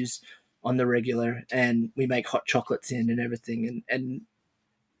use on the regular, and we make hot chocolates in and everything. And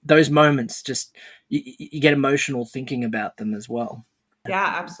those moments, just, you get emotional thinking about them as well. Yeah,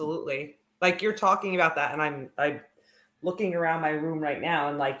 absolutely. Like, you're talking about that, and I'm looking around my room right now,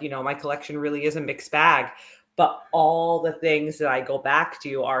 and my collection really is a mixed bag, but all the things that I go back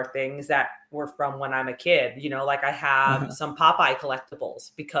to are things that were from when I'm a kid. I have some Popeye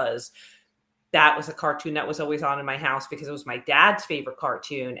collectibles, because that was a cartoon that was always on in my house, because it was my dad's favorite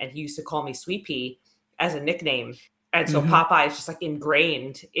cartoon, and he used to call me Sweet Pea as a nickname. And so Popeye is just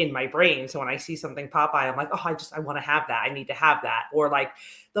ingrained in my brain. So when I see something Popeye, I'm like, oh, I want to have that. I need to have that. Or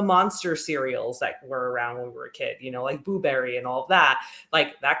the monster cereals that were around when we were a kid, like Boo Berry and all of that.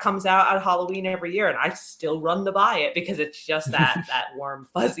 That comes out at Halloween every year, and I still run to buy it because it's just that warm,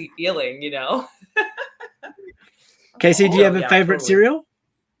 fuzzy feeling, Casey, do you have a favorite cereal?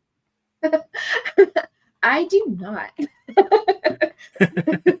 I do not.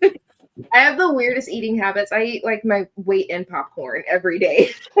 I have the weirdest eating habits. I eat my weight in popcorn every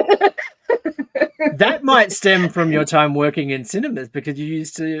day. That might stem from your time working in cinemas, because you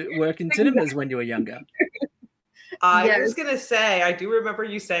used to work in cinemas when you were younger. I was going to say, I do remember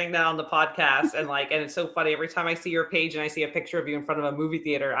you saying that on the podcast, and it's so funny. Every time I see your page and I see a picture of you in front of a movie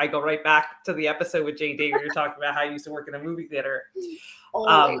theater, I go right back to the episode with JD where you're talking about how you used to work in a movie theater.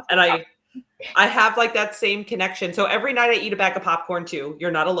 And I have that same connection. So every night I eat a bag of popcorn too.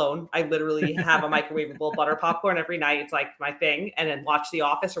 You're not alone. I literally have a microwavable butter popcorn every night. It's my thing. And then watch The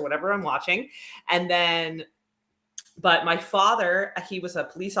Office or whatever I'm watching. And then, but my father, he was a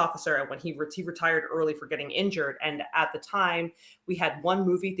police officer, and when he retired early for getting injured. And at the time we had one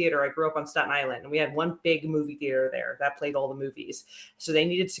movie theater. I grew up on Staten Island, and we had one big movie theater there that played all the movies. So they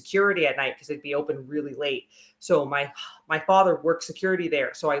needed security at night because they'd be open really late. So my father worked security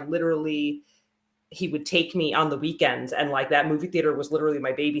there. So he would take me on the weekends, and that movie theater was literally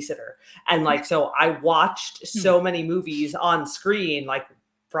my babysitter. And so I watched so many movies on screen,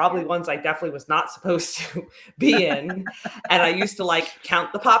 probably ones I definitely was not supposed to be in. And I used to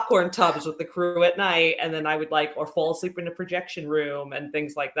count the popcorn tubs with the crew at night. And then I would or fall asleep in the projection room and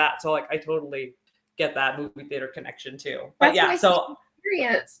things like that. So I totally get that movie theater connection too. But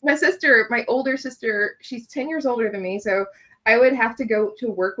experience. My older sister, she's 10 years older than me. So I would have to go to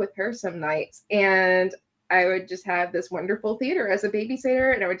work with her some nights, and I would just have this wonderful theater as a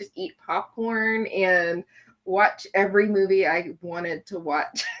babysitter, and I would just eat popcorn and watch every movie I wanted to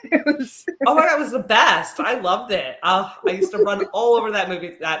watch. Oh my God, it was the best. I loved it. I used to run all over that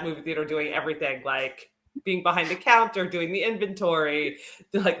movie theater doing everything. being behind the counter, doing the inventory,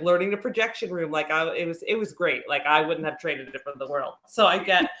 like learning the projection room. Like it was great. Like I wouldn't have traded it for the world. So I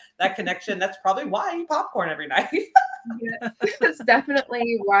get that connection. That's probably why I eat popcorn every night. Yeah, that's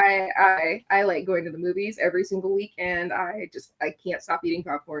definitely why I like going to the movies every single week, and I can't stop eating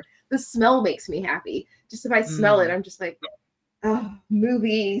popcorn. The smell makes me happy. Just if I smell it, I'm just like, oh,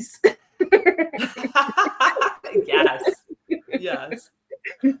 movies. Yes.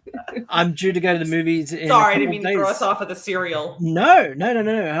 I'm due to go to the movies. Sorry, I didn't mean to throw us off of the cereal. No,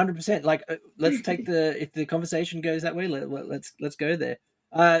 100%. Like, let's take if the conversation goes that way, let's go there.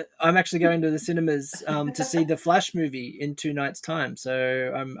 I'm actually going to the cinemas to see the Flash movie in 2 nights' time.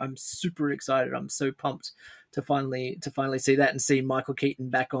 So I'm super excited. I'm so pumped to finally see that and see Michael Keaton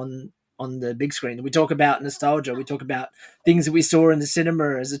back on the big screen. We talk about nostalgia. We talk about things that we saw in the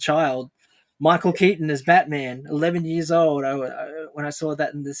cinema as a child. Michael Keaton as Batman, 11 years old, when I saw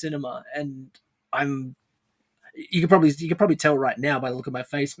that in the cinema, and you could probably tell right now by the look of my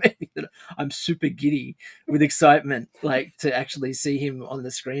face, maybe, that I'm super giddy with excitement, like, to actually see him on the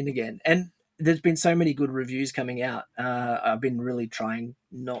screen again. And there's been so many good reviews coming out. I've been really trying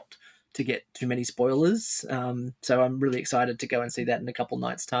not to get too many spoilers, so I'm really excited to go and see that in a couple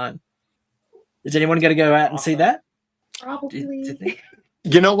nights' time. Is anyone going to go out and see that? Probably. Do you think?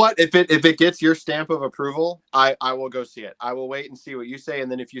 You know what? If it gets your stamp of approval, I will go see it. I will wait and see what you say,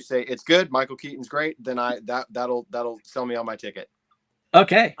 and then if you say it's good, Michael Keaton's great, then that'll sell me on my ticket.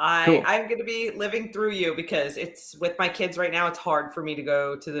 Okay, cool. I'm going to be living through you, because it's with my kids right now. It's hard for me to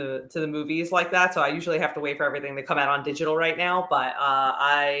go to the movies like that, so I usually have to wait for everything to come out on digital right now. But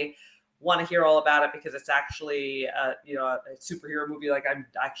I want to hear all about it, because it's actually a superhero movie. Like I'm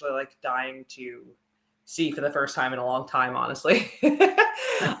actually like dying to see for the first time in a long time, honestly.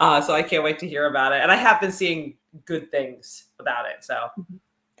 So I can't wait to hear about it. And I have been seeing good things about it. So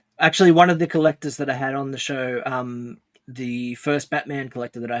actually, one of the collectors that I had on the show, the first Batman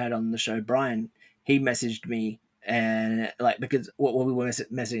collector that I had on the show, Brian, he messaged me, and because we were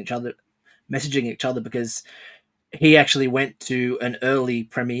messaging each other because he actually went to an early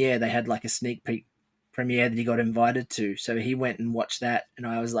premiere. They had like a sneak peek premiere that he got invited to, so he went and watched that, and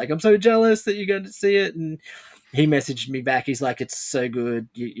I was like, I'm so jealous that you're going to see it. And he messaged me back, he's like, it's so good,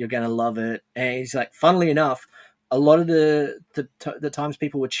 you're going to love it. And he's like, funnily enough, a lot of the times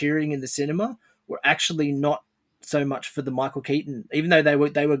people were cheering in the cinema were actually not so much for the Michael Keaton, even though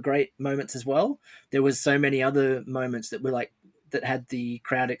they were great moments as well. There was so many other moments that were like that had the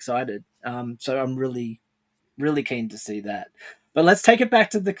crowd excited. So I'm really, really keen to see that. But let's take it back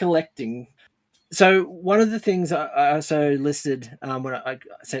to the collecting. So one of the things I also listed when I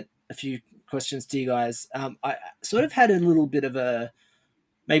sent a few questions to you guys, I sort of had a little bit of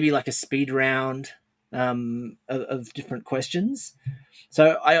maybe like a speed round of different questions.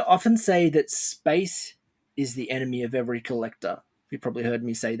 So I often say that space is the enemy of every collector. You've probably heard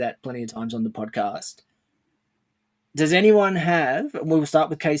me say that plenty of times on the podcast. Does anyone have, we'll start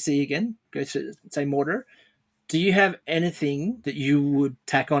with KC again, go through the same order. Do you have anything that you would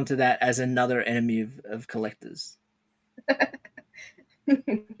tack onto that as another enemy of collectors?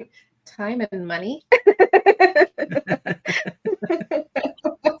 Time and money.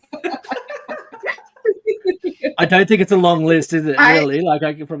 I don't think it's a long list, is it? Really? Like,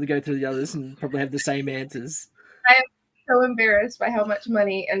 I could probably go through the others and probably have the same answers. I am so embarrassed by how much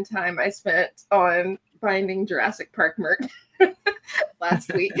money and time I spent on finding Jurassic Park merch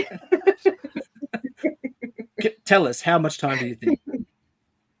last week. Tell us, how much time do you think?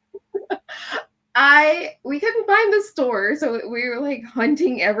 We couldn't find the store, so we were like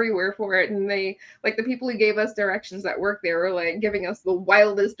hunting everywhere for it, and they, like, the people who gave us directions that work there were like giving us the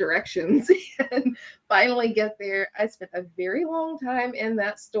wildest directions. And finally get there. I spent a very long time in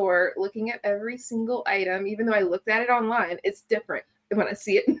that store looking at every single item. Even though I looked at it online, it's different when I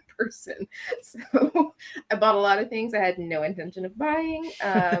see it in person. So I bought a lot of things I had no intention of buying.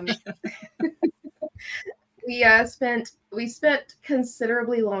 We spent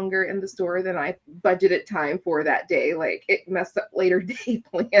considerably longer in the store than I budgeted time for that day. Like, it messed up later day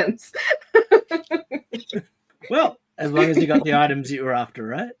plans. Well, as long as you got the items you were after,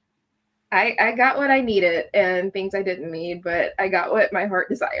 right? I got what I needed and things I didn't need, but I got what my heart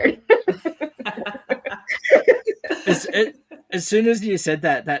desired. As soon as you said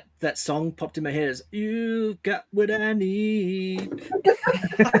that song popped in my head, is "You Got What I Need."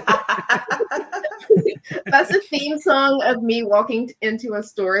 That's the theme song of me walking into a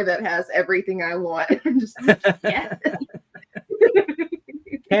store that has everything I want. I'm just like, yeah.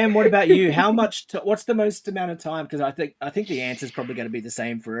 Cam, what about you? What's the most amount of time? Because I think the answer is probably going to be the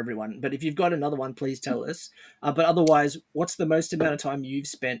same for everyone. But if you've got another one, please tell us. But otherwise, what's the most amount of time you've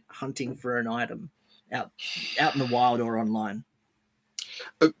spent hunting for an item? out in the wild or online?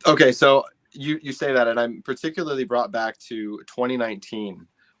 Okay, so you say that, and I'm particularly brought back to 2019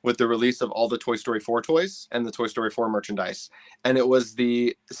 with the release of all the Toy Story 4 toys and the Toy Story 4 merchandise. And it was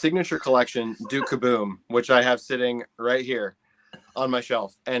the signature collection Duke Kaboom, which I have sitting right here on my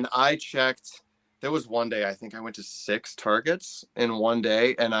shelf. And I checked, there was one day, I think I went to 6 Targets in one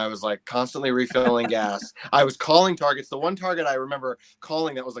day, and I was like constantly refilling gas. I was calling Targets. The one Target I remember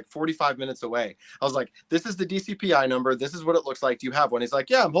calling that was like 45 minutes away. I was like, this is the DCPI number. This is what it looks like. Do you have one? He's like,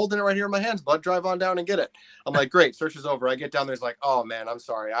 yeah, I'm holding it right here in my hands, bud. Drive on down and get it. I'm like, great. Search is over. I get down there. He's like, oh man, I'm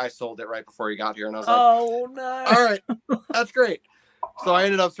sorry. I sold it right before you got here. And I was like, oh no. All right, that's great. So I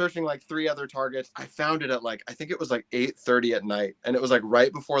ended up searching like 3 other Targets. I found it at like, I think it was like 8:30 at night. And it was like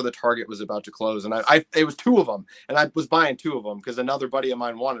right before the Target was about to close. And it was 2 of them. And I was buying 2 of them because another buddy of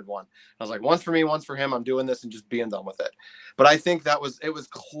mine wanted one. I was like, one's for me, one's for him. I'm doing this and just being done with it. But I think it was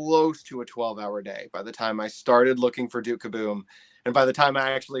close to a 12-hour day by the time I started looking for Duke Kaboom. And by the time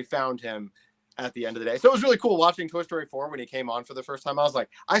I actually found him at the end of the day. So it was really cool watching Toy Story 4 when he came on for the first time. I was like,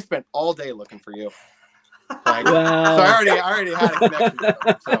 I spent all day looking for you. Like, wow. So I already had a connection with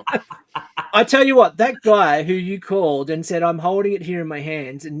him, so. I tell you what, that guy who you called and said, I'm holding it here in my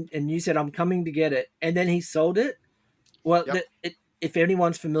hands, and you said, I'm coming to get it, and then he sold it. Well, Yep. If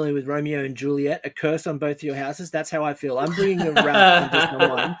anyone's familiar with Romeo and Juliet, A Curse on Both Your Houses, that's how I feel. I'm bringing a rap from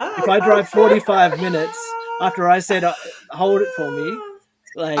someone. If I drive 45 minutes after I said, hold it for me.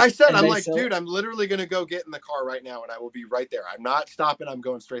 Like, I'm like, dude, I'm literally going to go get in the car right now and I will be right there. I'm not stopping. I'm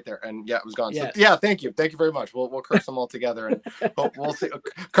going straight there. And yeah, it was gone. Yeah. So yeah, thank you. Thank you very much. We'll curse them all together and we'll see.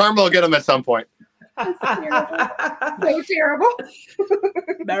 Karma will get them at some point. So terrible.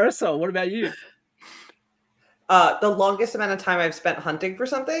 Marisol, what about you? The longest amount of time I've spent hunting for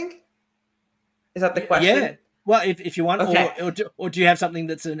something? Is that the question? Yeah. Well, if you want, okay. or do you have something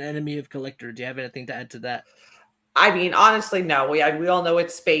that's an enemy of collector? Do you have anything to add to that? I mean, honestly, no. We all know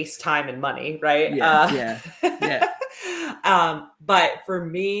it's space, time, and money, right? Yeah. But for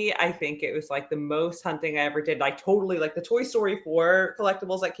me, I think it was like the most hunting I ever did. Like totally, like the Toy Story 4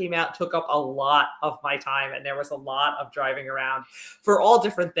 collectibles that came out took up a lot of my time, and there was a lot of driving around for all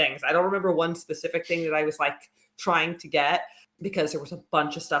different things. I don't remember one specific thing that I was like trying to get, because there was a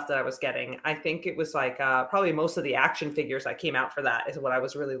bunch of stuff that I was getting. I think it was like probably most of the action figures that came out for that is what I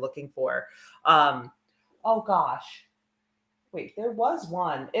was really looking for. Oh gosh. Wait, there was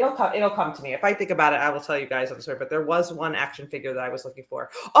one. It'll come to me. If I think about it, I will tell you guys on the story, but there was one action figure that I was looking for.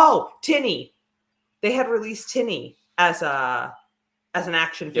 Oh, Tinny. They had released Tinny as an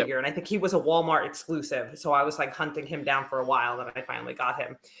action figure. Yep. And I think he was a Walmart exclusive. So I was like hunting him down for a while, and I finally got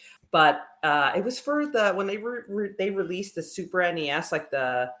him. But it was for when they released the Super NES, like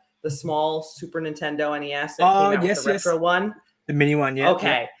the small Super Nintendo NES that came out with the retro one. The mini one, yeah.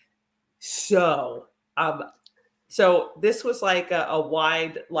 Okay. Yeah. So this was like a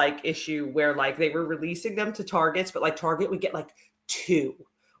wide like issue where like they were releasing them to Targets, but like Target would get like 2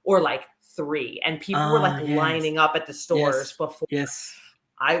 or like 3, and people were like lining up at the stores before. Yes.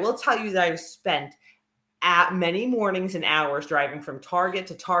 I will tell you that I've spent many mornings and hours driving from Target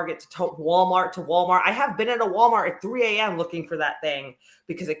to Target to Walmart to Walmart. I have been at a Walmart at 3 a.m. looking for that thing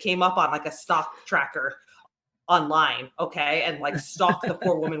because it came up on like a stock tracker online, okay, and like stalked the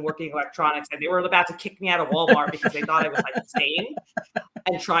poor woman working electronics, and they were about to kick me out of Walmart because they thought I was like insane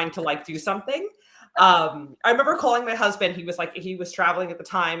and trying to like do something. I remember calling my husband. He was traveling at the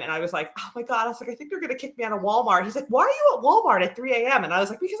time, and I was like, oh my God, I was like, I think they're gonna kick me out of Walmart. He's like, why are you at Walmart at 3 a.m.? And I was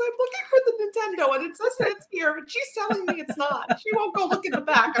like, because I'm looking for the Nintendo and it says that it's here, but she's telling me it's not. She won't go look in the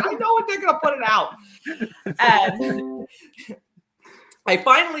back, and I know when they're gonna put it out. And I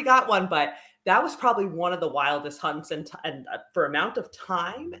finally got one, but that was probably one of the wildest hunts and for amount of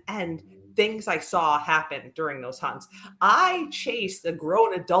time and things I saw happen during those hunts. I chased a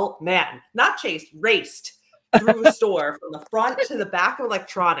grown adult man, raced through a store from the front to the back of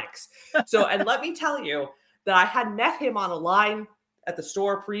electronics. So, and let me tell you that I had met him on a line at the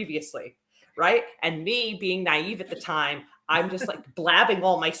store previously, right? And me being naive at the time, I'm just like blabbing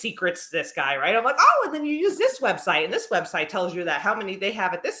all my secrets to this guy, right? I'm like, oh, and then you use this website, and this website tells you that how many they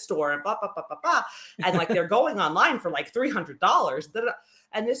have at this store, and blah, blah, blah, blah, blah. And like they're going online for like $300.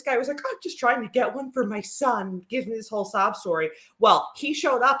 And this guy was like, oh, just trying to get one for my son. Gives me this whole sob story. Well, he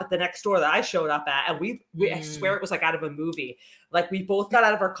showed up at the next store that I showed up at, and I swear it was like out of a movie. Like we both got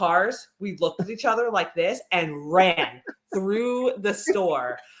out of our cars, we looked at each other like this and ran through the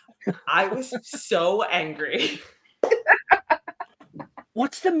store. I was so angry.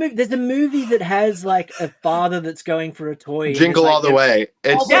 What's the movie? There's a movie that has like a father that's going for a toy. And Jingle there's, All the Way.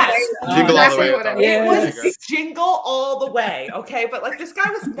 It's Yes. Jingle All the Exactly Way. what I mean. It was Jingle All the Way, okay? But like this guy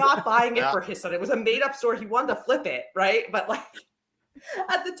was not buying it Yeah. for his son. It was a made-up story. He wanted to flip it, right? But like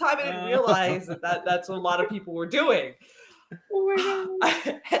at the time, I didn't realize that's what a lot of people were doing. Oh my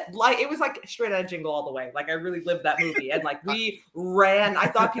God. Like it was like straight out of Jingle All the Way. Like I really lived that movie, and like we ran. I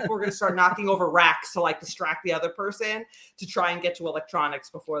thought people were going to start knocking over racks to like distract the other person to try and get to electronics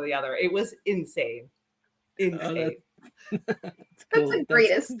before the other. It was insane. That's the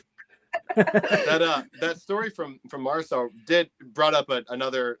greatest. That story from Marcel brought up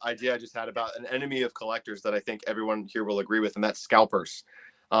another idea I just had about an enemy of collectors that I think everyone here will agree with, and that's scalpers.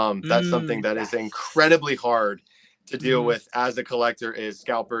 That's something that is incredibly hard to deal with as a collector, is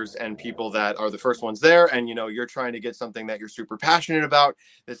scalpers and people that are the first ones there, and you're trying to get something that you're super passionate about.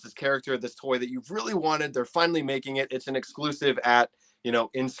 This character, this toy that you've really wanted, they're finally making it. It's an exclusive at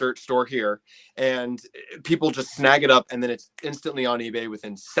insert store here, and people just snag it up, and then it's instantly on eBay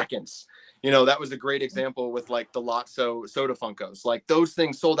within seconds. That was a great example with like the Lotso soda Funkos. Like those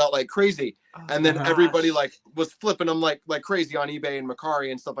things sold out like crazy, and then everybody like was flipping them like crazy on eBay and Mercari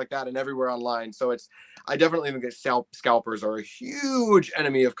and stuff like that, and everywhere online. So I definitely think that scalpers are a huge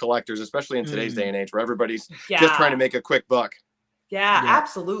enemy of collectors, especially in today's day and age where everybody's just trying to make a quick buck. Yeah,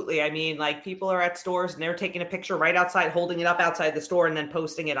 absolutely. I mean, like people are at stores and they're taking a picture right outside, holding it up outside the store and then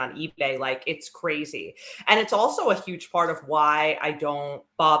posting it on eBay. Like it's crazy. And it's also a huge part of why I don't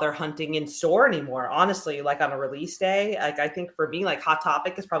bother hunting in store anymore. Honestly, like on a release day, like I think for me, like Hot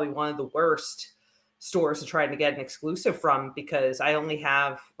Topic is probably one of the worst stores to try to get an exclusive from, because I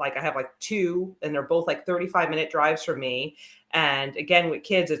have like two, and they're both like 35-minute drives from me. And again, with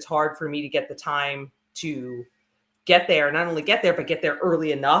kids, it's hard for me to get the time to get there, not only get there, but get there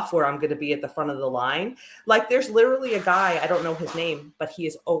early enough where I'm going to be at the front of the line. Like there's literally a guy, I don't know his name, but he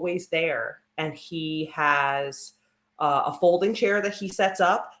is always there. And he has a folding chair that he sets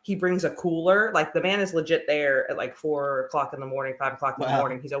up. He brings a cooler. Like the man is legit there at like 4 o'clock in the morning, 5 o'clock in the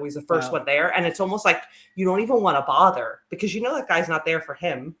morning. He's always the first one there. And it's almost like you don't even want to bother, because that guy's not there for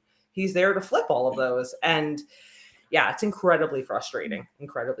him. He's there to flip all of those. And yeah, it's incredibly frustrating.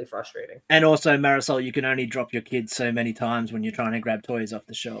 And also, Marisol, you can only drop your kids so many times when you're trying to grab toys off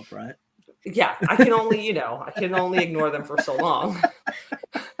the shelf, right? Yeah, I can only, ignore them for so long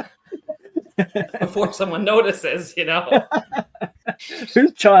before someone notices,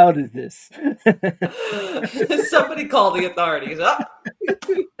 Whose child is this? Somebody call the authorities.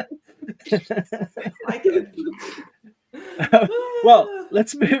 Well,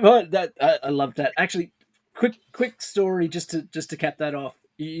 let's move on. I love that. Actually, quick story just to cap that off.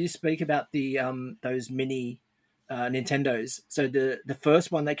 You speak about the those mini Nintendos. So the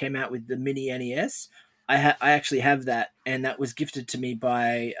first one that came out with the mini NES, I actually have that, and that was gifted to me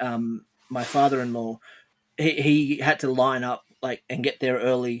by my father-in-law. He had to line up and get there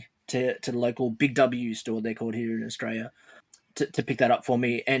early to the local Big W store, they're called here in Australia, to pick that up for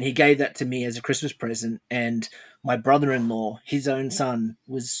me, and he gave that to me as a Christmas present. And my brother-in-law, his own son,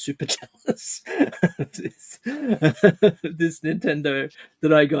 was super jealous of this Nintendo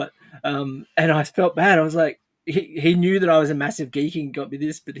that I got, and I felt bad. I was like, he knew that I was a massive geek and got me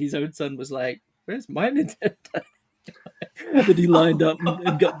this, but his own son was like, "Where's my Nintendo?" that he lined up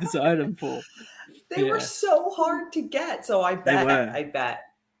and got this item for. They were so hard to get, so I bet.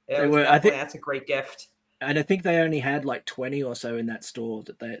 They were. I think that's a great gift. And I think they only had like 20 or so in that store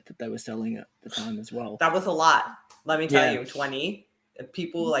that they were selling at the time as well. That was a lot. Let me tell you, 20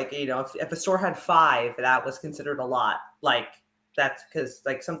 people, if a store had 5, that was considered a lot. Like that's because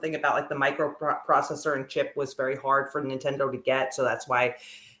something about the microprocessor and chip was very hard for Nintendo to get. So that's why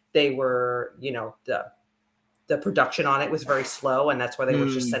they were, the production on it was very slow. And that's why they were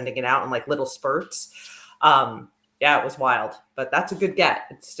just sending it out in little spurts. Yeah, it was wild, but that's a good get.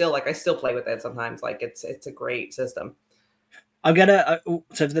 It's still I still play with it sometimes. It's a great system. I'm gonna so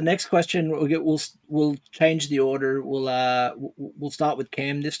for the next question we'll change the order. We'll start with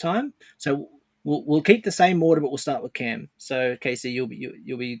Cam this time. So we'll keep the same order, but we'll start with Cam. So Casey, you'll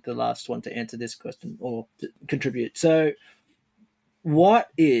be the last one to answer this question or to contribute. So, what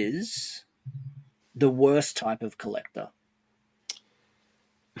is the worst type of collector?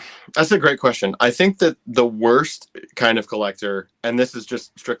 That's a great question. I think that the worst kind of collector, and this is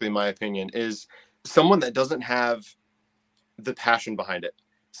just strictly my opinion, is someone that doesn't have the passion behind it.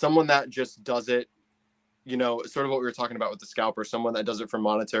 Someone that just does it, sort of what we were talking about with the scalper, someone that does it for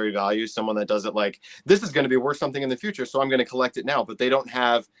monetary value, someone that does it this is going to be worth something in the future, so I'm going to collect it now, but they don't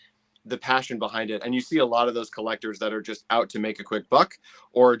have the passion behind it. And you see a lot of those collectors that are just out to make a quick buck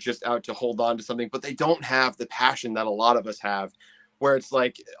or just out to hold on to something, but they don't have the passion that a lot of us have, where it's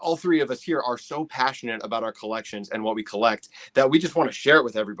like all three of us here are so passionate about our collections and what we collect that we just want to share it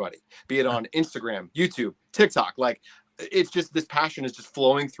with everybody, be it on Instagram, YouTube, TikTok. Like, it's just, this passion is just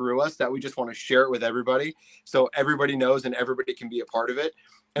flowing through us that we just want to share it with everybody, so everybody knows and everybody can be a part of it.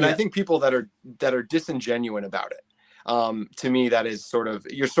 And I think people that are disingenuous about it, to me, that is sort of,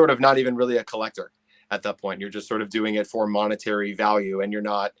 you're sort of not even really a collector at that point. You're just sort of doing it for monetary value, and you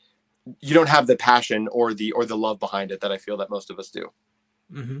don't have the passion or the love behind it that I feel that most of us do.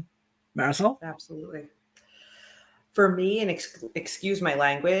 Mm-hmm. Marisol? Absolutely. For me, and excuse my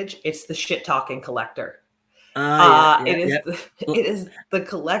language, it's the shit talking collector. It is the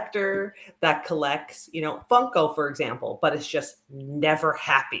collector that collects, Funko, for example, but it's just never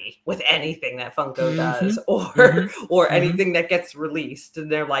happy with anything that Funko does or anything that gets released.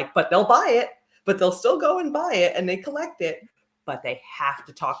 And they're like, but they'll buy it, but they'll still go and buy it, and they collect it, but they have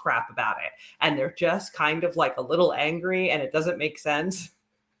to talk crap about it. And they're just kind of like a little angry, and it doesn't make sense.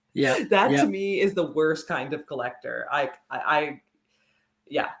 Yeah. To me is the worst kind of collector. I'll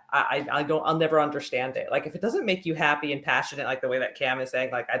never understand it. Like, if it doesn't make you happy and passionate, like the way that Cam is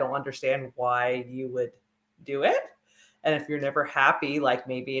saying, like, I don't understand why you would do it. And if you're never happy, like,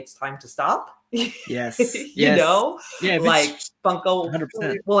 maybe it's time to stop. Yes. Yeah, like Funko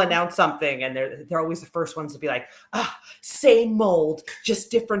 100%. will announce something, and they're always the first ones to be like, same mold,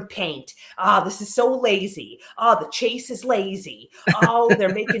 just different paint. This is so lazy. The chase is lazy.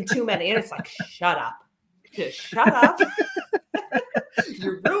 They're making too many. And it's like, shut up. Just shut up.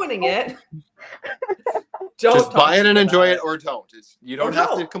 You're ruining it. Just buy it and enjoy it, or don't. You don't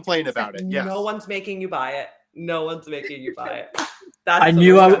have to complain about it. Yes. No one's making you buy it. No one's making you buy it. That's I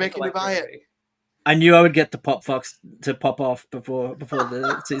knew I was making you buy it. I knew I would get the Pop Fox to pop off before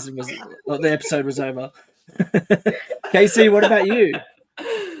the season was, or the episode was over. Casey, what about you?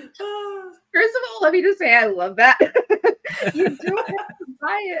 First of all, let me just say I love that. You don't have to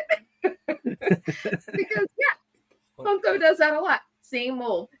buy it. Because Funko does that a lot. Same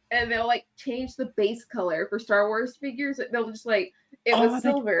mold. And they'll like change the base color for Star Wars figures. They'll just like, it was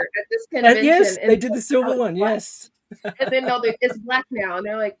silver at this convention. Yes, they did the silver one, yes. And then they'll do, it's black now. And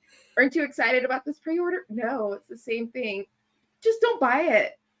they're like, aren't you excited about this pre-order? No, it's the same thing. Just don't buy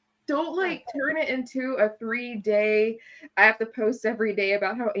it. Don't like turn it into a 3-day, I have to post every day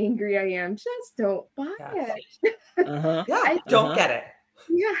about how angry I am. Just don't buy it. Don't get it.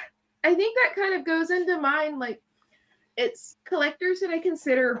 Yeah. I think that kind of goes into mine. Like, it's collectors that I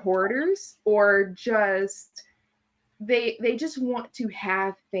consider hoarders, or just they just want to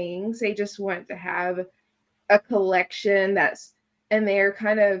have things. They just want to have a collection and they're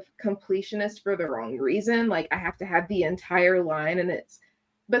kind of completionists for the wrong reason. Like, I have to have the entire line,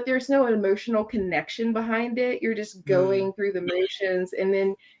 but there's no emotional connection behind it. You're just going through the motions, and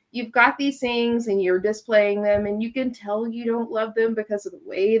then you've got these things and you're displaying them, and you can tell you don't love them because of the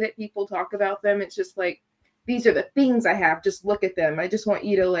way that people talk about them. It's just like, these are the things I have. Just look at them. I just want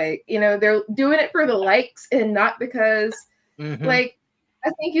you to like, they're doing it for the likes and not because like,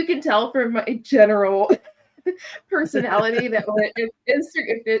 I think you can tell from my general personality that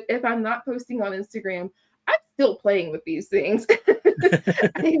if I'm not posting on Instagram, I'm still playing with these things.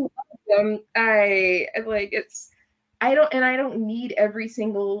 I love them. I don't need every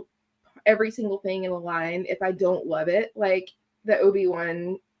single thing in a line if I don't love it. Like the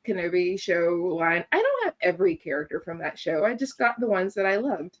Obi-Wan Kenobi show line, I don't have every character from that show. I just got the ones that I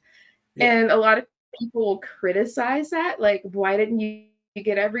loved. And a lot of people criticize that, like, why didn't you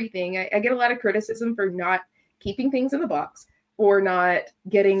get everything? I get a lot of criticism for not keeping things in the box or not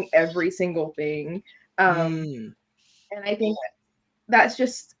getting every single thing. And I think that's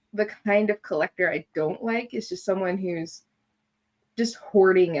just the kind of collector I don't like. It's just someone who's just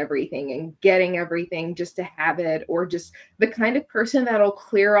hoarding everything and getting everything just to have it, or just the kind of person that'll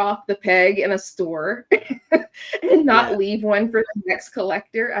clear off the peg in a store and not leave one for the next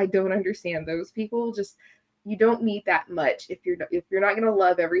collector. I don't understand those people. Just, you don't need that much. If you're not going to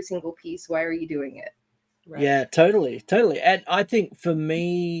love every single piece, why are you doing it? Right. Yeah, totally. And I think for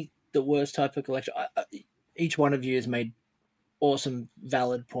me, the worst type of collection, each one of you has made awesome,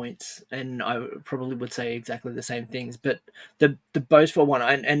 valid points, and I probably would say exactly the same things. But the boastful one,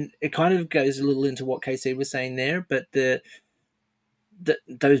 and it kind of goes a little into what KC was saying there, but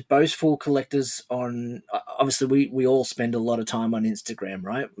those boastful collectors on, obviously we all spend a lot of time on Instagram,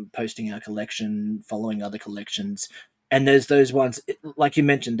 right? Posting our collection, following other collections. And there's those ones, like you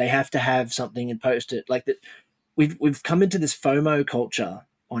mentioned, they have to have something and post it. Like that, we've come into this FOMO culture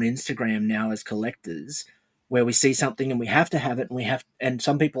on Instagram now as collectors, where we see something and we have to have it, and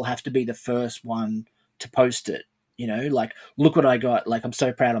some people have to be the first one to post it, You know, like, look what I got. Like, I'm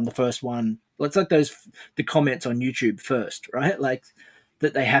so proud. I'm the first one. It's like the comments on YouTube first, right? Like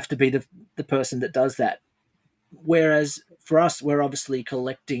that they have to be the person that does that. Whereas for us, we're obviously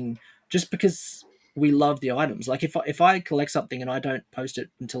collecting just because we love the items. Like if I collect something and I don't post it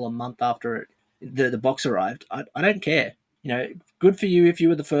until a month after the box arrived, I don't care. You know, good for you if you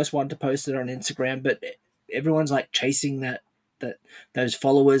were the first one to post it on Instagram, but everyone's like chasing those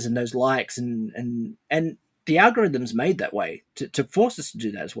followers and those likes and the algorithm's made that way to force us to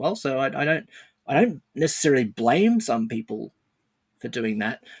do that as well. So I don't necessarily blame some people for doing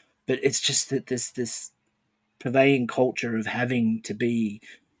that, but it's just that this pervading culture of having to be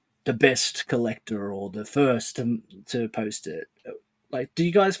the best collector or the first to post it. Like, do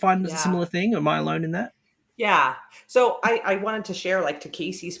you guys find a similar thing? Am I alone in that? Yeah. So I wanted to share, like, to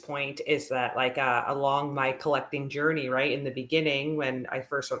Casey's point, is that like along my collecting journey, right, in the beginning when I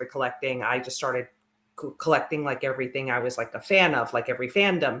first started collecting, I just started collecting like everything I was like a fan of, like every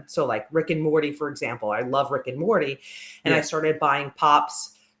fandom. So like Rick and Morty, for example, I love Rick and Morty, and I started buying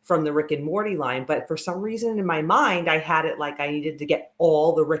pops from the Rick and Morty line. But for some reason in my mind, I had it like I needed to get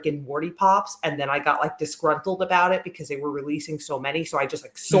all the Rick and Morty pops. And then I got like disgruntled about it because they were releasing so many. So I just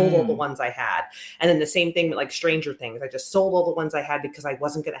like sold all the ones I had. And then the same thing with like Stranger Things. I just sold all the ones I had because I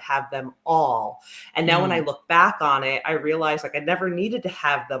wasn't going to have them all. And now when I look back on it, I realized like I never needed to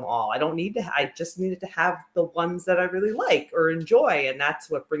have them all. I just needed to have the ones that I really like or enjoy. And that's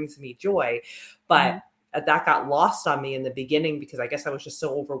what brings me joy. But that got lost on me in the beginning because I guess I was just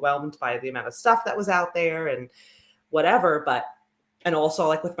so overwhelmed by the amount of stuff that was out there and whatever. And also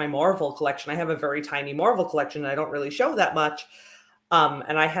like with my Marvel collection, I have a very tiny Marvel collection and I don't really show that much.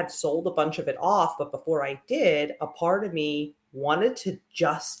 And I had sold a bunch of it off, but before I did, a part of me wanted to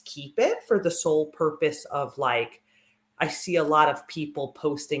just keep it for the sole purpose of like, I see a lot of people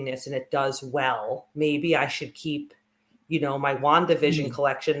posting this and it does well. Maybe I should keep, you know, my WandaVision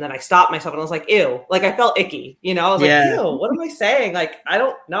collection. Then I stopped myself and I was like, ew, like I felt icky, you know, I was like, ew, what am I saying? Like, I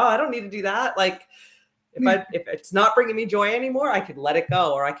don't need to do that. Like if it's not bringing me joy anymore, I could let it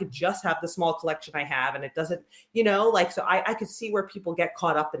go, or I could just have the small collection I have. And it doesn't, you know, like, so I could see where people get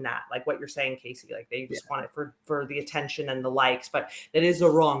caught up in that. Like what you're saying, Casey, like they just want it for the attention and the likes, but that is the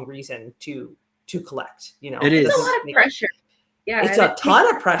wrong reason to collect, you know. It is a lot of pressure. Yeah, it's a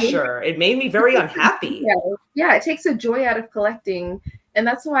ton of pressure. It made me very unhappy. Yeah, it takes the joy out of collecting. And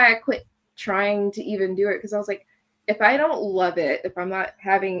that's why I quit trying to even do it. Because I was like, if I don't love it, if I'm not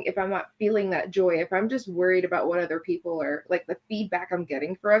feeling that joy, if I'm just worried about what other people are, like the feedback I'm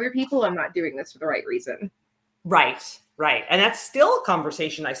getting for other people, I'm not doing this for the right reason. Right. And that's still a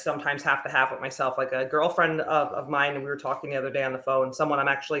conversation I sometimes have to have with myself. Like a girlfriend of mine, and we were talking the other day on the phone, someone I'm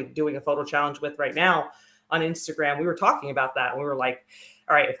actually doing a photo challenge with right now on Instagram, we were talking about that. And we were like,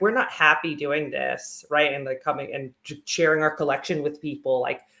 all right, if we're not happy doing this, right, and like coming and sharing our collection with people,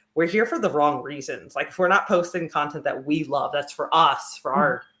 like we're here for the wrong reasons. Like if we're not posting content that we love, that's for us, for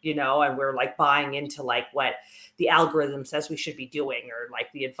our, you know, and we're like buying into like what the algorithm says we should be doing, or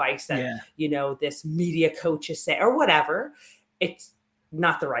like the advice that, you know, this media coach is saying or whatever, it's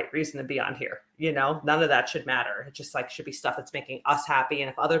not the right reason to be on here. You know, none of that should matter. It just like should be stuff that's making us happy. And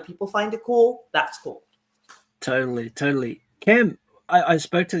if other people find it cool, that's cool. Totally. Cam, I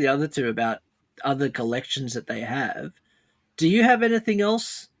spoke to the other two about other collections that they have. Do you have anything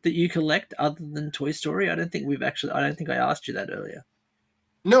else that you collect other than Toy Story? I don't think I asked you that earlier.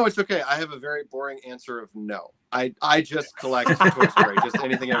 No, it's okay. I have a very boring answer of no. I just collect Toy Story, just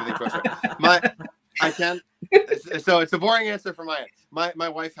anything, everything Toy Story. So it's a boring answer for my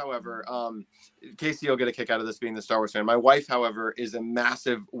wife, however, Casey will get a kick out of this being the Star Wars fan. My wife, however, is a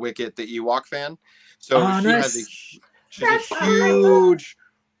massive Wicket the Ewok fan. So she's a huge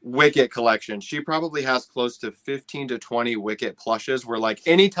Wicket collection. She probably has close to 15 to 20 Wicket plushes, where like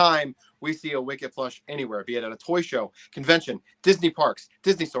anytime we see a Wicket plush anywhere, be it at a toy show, convention, Disney parks,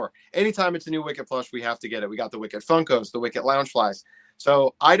 Disney store, anytime it's a new Wicket plush, we have to get it. We got the Wicket Funkos, the Wicket Loungeflies.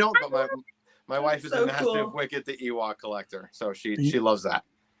 So I don't, but my wife is a massive Wicket the Ewok collector, so she loves that.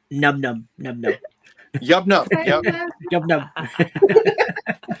 Nub. Yub nub.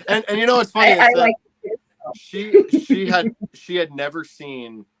 And you know what's funny? She had never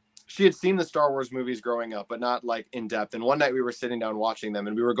seen. She had seen the Star Wars movies growing up, but not like in depth. And one night we were sitting down watching them,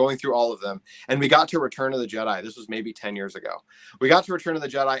 and we were going through all of them, and we got to Return of the Jedi. This was maybe 10 years ago. We got to Return of the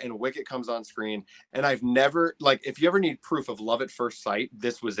Jedi, and Wicket comes on screen, and I've never, like, if you ever need proof of love at first sight,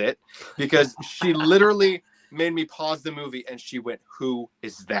 this was it, because she literally made me pause the movie, and she went, "Who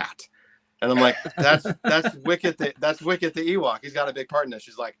is that?" And I'm like, that's Wicket the Ewok. He's got a big part in this.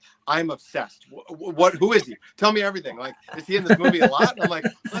 She's like, I'm obsessed. Who is he? Tell me everything. Like, is he in this movie a lot? And I'm like,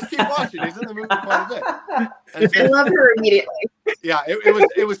 let's keep watching. He's in the movie quite a bit. I love her immediately. Yeah,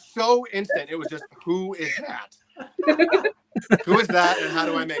 it was so instant. It was just, who is that? Who is that, and how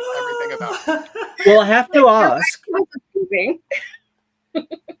do I make everything about it? Well, I have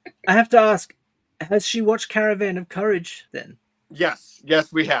to ask, has she watched Caravan of Courage then? Yes,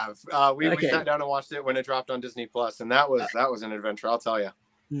 we have. We sat down and watched it when it dropped on Disney Plus, and that was an adventure, I'll tell you.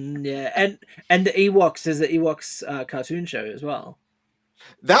 Yeah, and the Ewoks, there's the Ewoks cartoon show as well.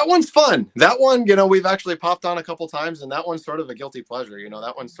 That one's fun. That one, we've actually popped on a couple times, and that one's sort of a guilty pleasure.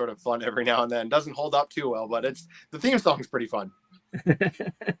 That one's sort of fun every now and then. Doesn't hold up too well, but the theme song's pretty fun.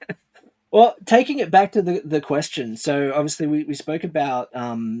 Well, taking it back to the question, so obviously we spoke about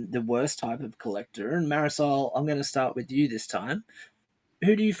the worst type of collector, and Marisol, I'm going to start with you this time.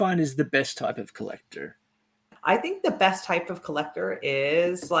 Who do you find is the best type of collector? I think the best type of collector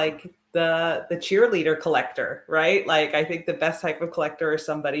is like the cheerleader collector, right? Like, I think the best type of collector is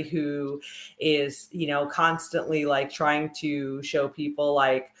somebody who is, constantly like trying to show people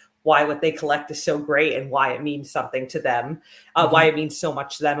like why what they collect is so great and why it means something to them, why it means so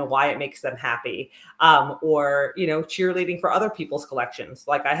much to them and why it makes them happy. Or, cheerleading for other people's collections.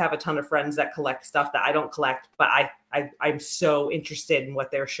 Like, I have a ton of friends that collect stuff that I don't collect, but I'm so interested in what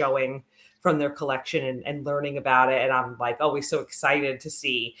they're showing from their collection and learning about it. And I'm like always so excited to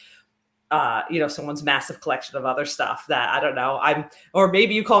see, someone's massive collection of other stuff that I don't know. Or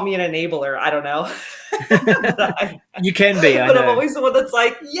maybe you call me an enabler. I don't know. You can be, but I'm always the one that's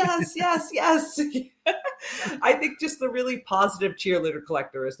like, yes. I think just the really positive cheerleader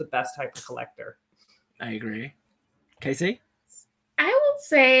collector is the best type of collector. I agree. Casey? I will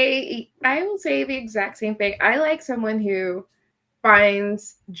say the exact same thing. I like someone who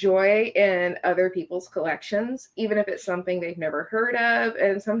finds joy in other people's collections, even if it's something they've never heard of.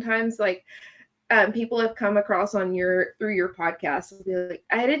 And sometimes people have come across through your podcast and be like,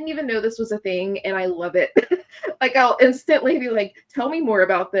 I didn't even know this was a thing and I love it. Like, I'll instantly be like, tell me more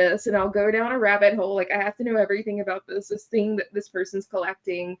about this, and I'll go down a rabbit hole. Like, I have to know everything about this thing that this person's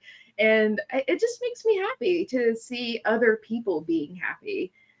collecting. And it just makes me happy to see other people being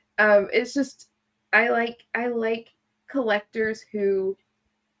happy. It's just, I like collectors who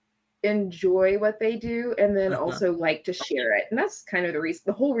enjoy what they do and then also like to share it. And that's kind of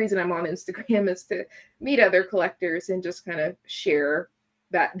the whole reason I'm on Instagram is to meet other collectors and just kind of share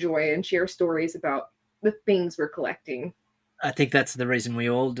that joy and share stories about the things we're collecting. I think that's the reason we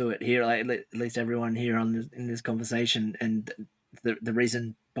all do it here, like at least everyone here in this conversation, and the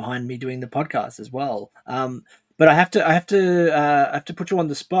reason behind me doing the podcast as well. But I have to put you on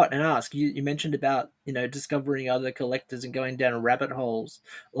the spot and ask. You mentioned about discovering other collectors and going down rabbit holes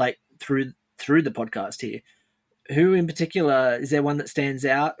like through the podcast here. Who in particular, is there one that stands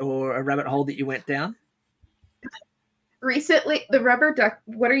out or a rabbit hole that you went down? Recently, the rubber duck.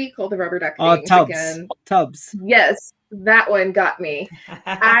 What are you called? The rubber duck? Oh, Tubbs. Again? Tubbs. Yes, that one got me.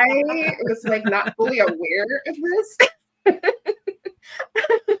 I was not fully aware of this.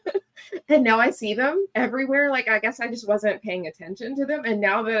 And now I see them everywhere. I guess I just wasn't paying attention to them. And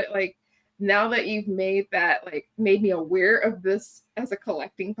now that you've made me aware of this as a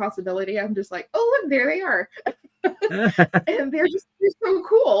collecting possibility, I'm just like, oh, look, there they are. And they're so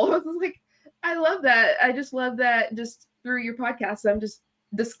cool. I was like, I love that. I just love that just through your podcast, I'm just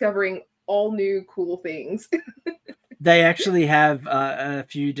discovering all new cool things. They actually have a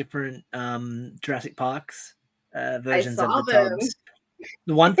few different Jurassic Parks versions of the Tubbs.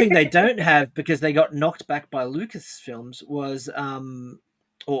 The one thing they don't have, because they got knocked back by Lucasfilms, was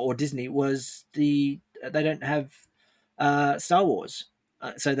or Disney, was they don't have Star Wars,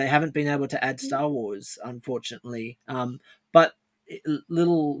 so they haven't been able to add Star Wars, unfortunately. But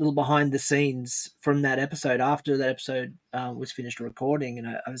little behind the scenes from that episode, after that episode was finished recording, and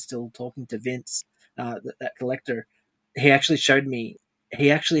I was still talking to Vince, that collector. He actually showed me. He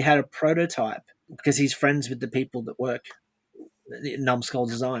actually had a prototype because he's friends with the people that work Numbskull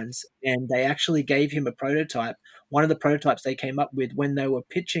Designs, and they actually gave him a prototype. One of the prototypes they came up with when they were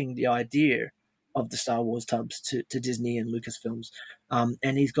pitching the idea of the Star Wars Tubbs to Disney and Lucasfilms,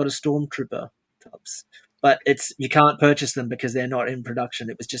 and he's got a Stormtrooper Tubbs, but you can't purchase them because they're not in production.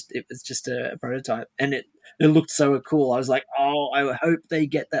 It was just a prototype, and it looked so cool. I was like, oh, I hope they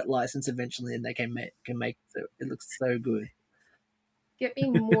get that license eventually, and they can make it. It looks so good. Get me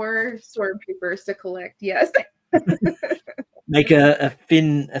more Stormtroopers to collect. Yes. Make a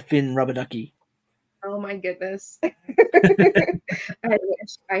Finn rubber ducky. Oh my goodness. I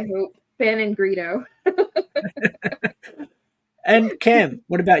wish. I hope. Finn and Greedo. And Cam,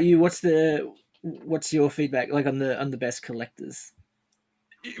 what about you? What's your feedback on the best collectors?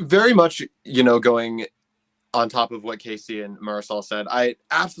 Very much, going on top of what Casey and Marisol said, I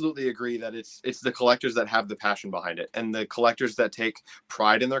absolutely agree that it's the collectors that have the passion behind it, and the collectors that take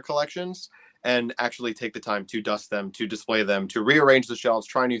pride in their collections and actually take the time to dust them, to display them, to rearrange the shelves,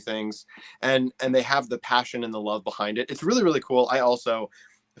 try new things, and they have the passion and the love behind it. It's really, really cool. I also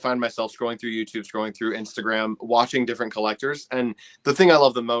find myself scrolling through YouTube, scrolling through Instagram, watching different collectors, and the thing I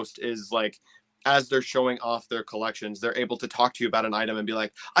love the most is like, as they're showing off their collections, they're able to talk to you about an item and be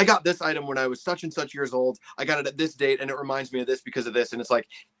like, I got this item when I was such and such years old. I got it at this date and it reminds me of this because of this. And it's like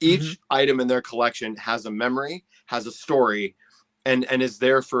each item in their collection has a memory, has a story, and is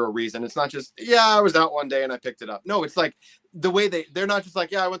there for a reason. It's not just, yeah, I was out one day and I picked it up. No, it's like the way they're not just like,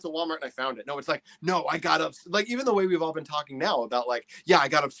 yeah, I went to Walmart and I found it. No, it's like, no, I got up, like even the way we've all been talking now about like, yeah, I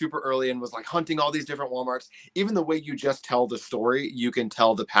got up super early and was like hunting all these different Walmarts. Even the way you just tell the story, you can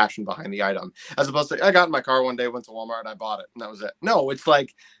tell the passion behind the item, as opposed to, I got in my car one day, went to Walmart and I bought it and that was it. No, it's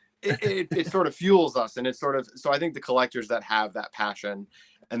like, it sort of fuels us. And it's sort of, so I think the collectors that have that passion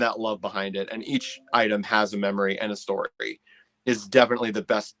and that love behind it, and each item has a memory and a story, is definitely the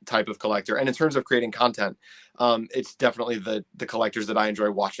best type of collector. And in terms of creating content, it's definitely the collectors that I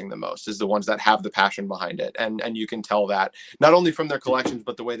enjoy watching the most, is the ones that have the passion behind it. And you can tell that not only from their collections,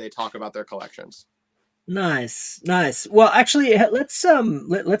 but the way they talk about their collections. Nice. Well, actually,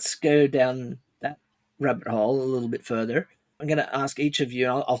 let's go down that rabbit hole a little bit further. I'm going to ask each of you,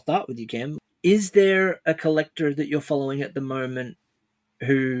 and I'll start with you, Kim. Is there a collector that you're following at the moment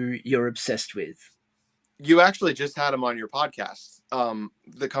who you're obsessed with? You actually just had him on your podcast,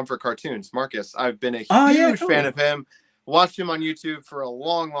 the Comfort Cartoons, Marcus. I've been a huge fan of him. Watched him on YouTube for a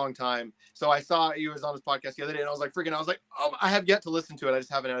long, long time. So I saw he was on his podcast the other day, and I was like, oh, I have yet to listen to it. I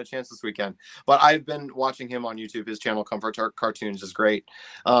just haven't had a chance this weekend. But I've been watching him on YouTube. His channel, Comfort Cartoons, is great.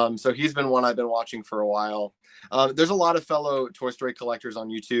 So he's been one I've been watching for a while. There's a lot of fellow Toy Story collectors on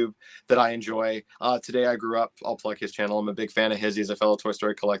YouTube that I enjoy. Today I Grew Up, I'll plug his channel. I'm a big fan of his. He's a fellow Toy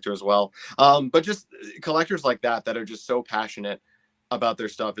Story collector as well. But just collectors like that are just so passionate about their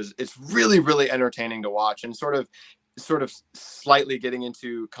stuff. It's really, really entertaining to watch, and sort of slightly getting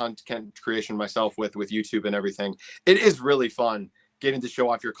into content creation myself with YouTube and everything. It is really fun getting to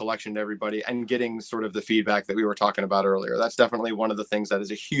show off your collection to everybody and getting sort of the feedback that we were talking about earlier. That's definitely one of the things that is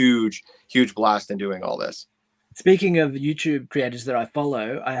a huge, huge blast in doing all this. Speaking of YouTube creators that I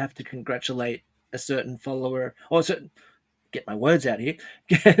follow, I have to congratulate a certain follower, get my words out here,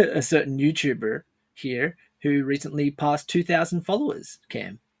 a certain YouTuber here who recently passed 2,000 followers,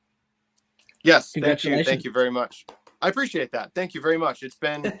 Cam. Yes, thank you very much. I appreciate that. Thank you very much. It's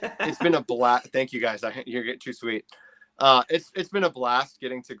been a blast. Thank you guys. You're getting too sweet. It's been a blast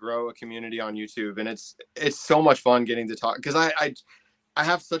getting to grow a community on YouTube, and it's so much fun getting to talk, because I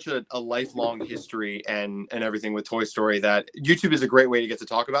have such a lifelong history and everything with Toy Story, that YouTube is a great way to get to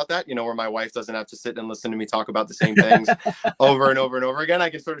talk about that, where my wife doesn't have to sit and listen to me talk about the same things over and over and over again. I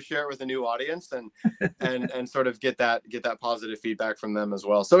can sort of share it with a new audience and sort of get that positive feedback from them as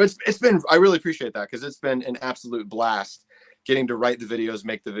well. So it's been, I really appreciate that, because it's been an absolute blast getting to write the videos,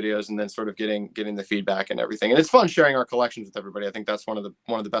 make the videos, and then sort of getting the feedback and everything. And it's fun sharing our collections with everybody. I think that's one of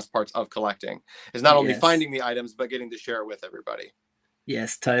the best parts of collecting, is not only finding the items, but getting to share it with everybody.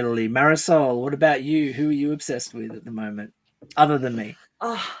 Yes, totally. Marisol, what about you? Who are you obsessed with at the moment, other than me?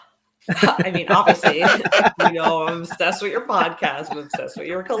 I mean, obviously, I'm obsessed with your podcast. I'm obsessed with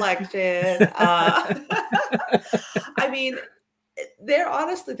your collection. I mean,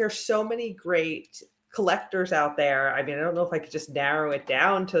 there's so many great collectors out there. I mean, I don't know if I could just narrow it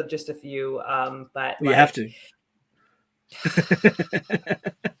down to just a few, but you have to.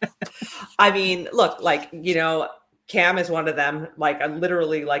 I mean, look, Cam is one of them.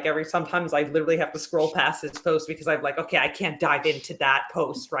 Sometimes I literally have to scroll past his post because I'm like, okay, I can't dive into that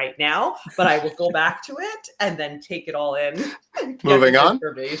post right now, but I will go back to it and then take it all in. Moving on.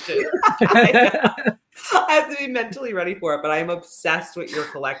 Information. I have to be mentally ready for it, but I'm obsessed with your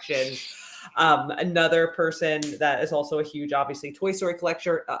collection. Another person that is also a huge, obviously, Toy Story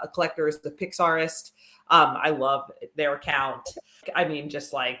collector is the Pixarist. I love their account. I mean,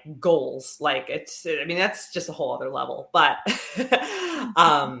 just like goals, that's just a whole other level. But,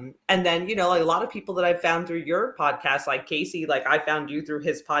 and then, a lot of people that I've found through your podcast, like Casey, I found you through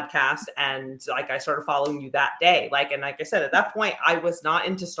his podcast, and I started following you that day. And like I said, at that point, I was not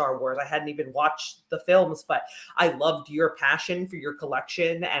into Star Wars. I hadn't even watched the films, but I loved your passion for your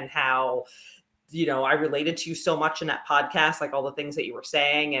collection and how, I related to you so much in that podcast, all the things that you were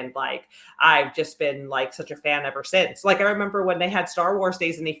saying. And I've just been such a fan ever since. I remember when they had Star Wars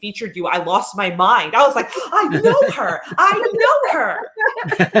Days and they featured you, I lost my mind. I was like, I know her.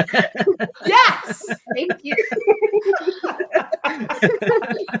 Yes. Thank you.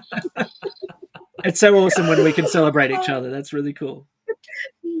 It's so awesome when we can celebrate each other. That's really cool.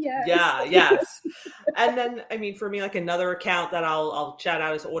 Yes. Yeah, yes. And then, I mean, for me, like another account that I'll shout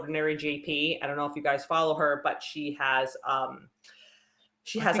out is Ordinary JP. I don't know if you guys follow her, but she has a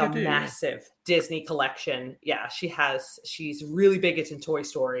massive Disney collection. Yeah, she's really big into Toy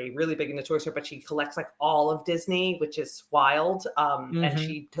Story, but she collects like all of Disney, which is wild. And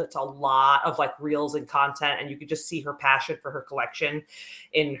she puts a lot of like reels and content, and you could just see her passion for her collection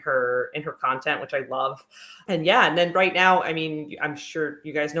in her content, which I love. And yeah, and then right now, I mean, I'm sure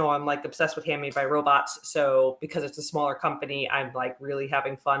you guys know I'm like obsessed with Handmade by Robots. So because it's a smaller company, I'm like really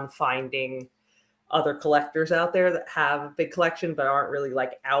having fun finding other collectors out there that have a big collection but aren't really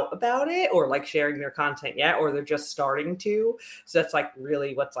like out about it or like sharing their content yet, or they're just starting to. So that's like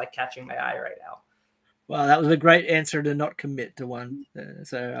really what's like catching my eye right now. Well, that was a great answer to not commit to one.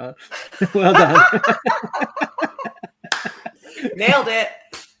 Well done. Nailed it.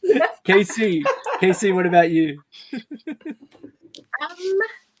 Casey, what about you?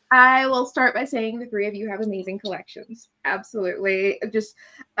 I will start by saying the three of you have amazing collections. Absolutely. Just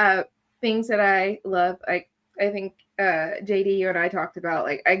things that I love. I think JD, you and I talked about,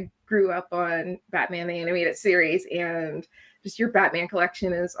 like, I grew up on Batman the Animated Series, and just your Batman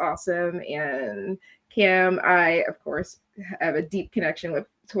collection is awesome. And Cam, I, of course, have a deep connection with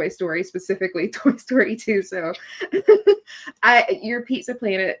Toy Story, specifically Toy Story 2. So your Pizza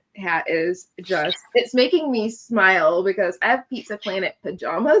Planet hat is just, it's making me smile because I have Pizza Planet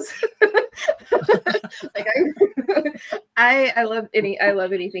pajamas. Like I love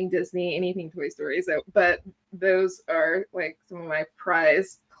anything Disney, anything Toy Story. So, but those are like some of my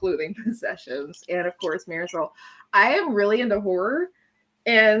prized clothing possessions. And of course, Marisol, I am really into horror,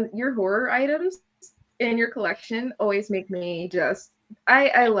 and your horror items in your collection always make me just,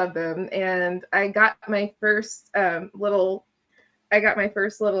 I love them. And I got my first little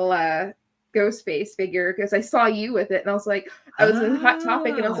ghost face figure because I saw you with it, and I was like, I was in Hot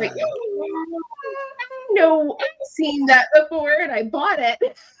Topic, and I was like, no, I've seen that before, and I bought it.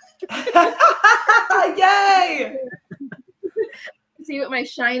 Yay! See, with my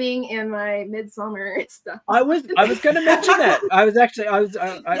Shining and my Midsummer stuff. I was going to mention that. I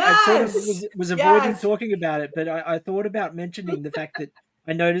sort of was avoiding talking about it, but I thought about mentioning the fact that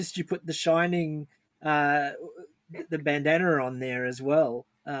I noticed you put the Shining, the bandana on there as well,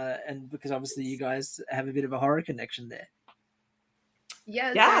 and because obviously you guys have a bit of a horror connection there.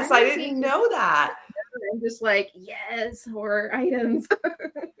 Yes, I didn't know that. I'm just like, yes, horror items.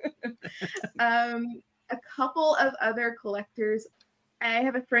 A couple of other collectors. I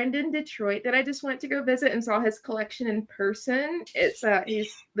have a friend in Detroit that I just went to go visit and saw his collection in person. It's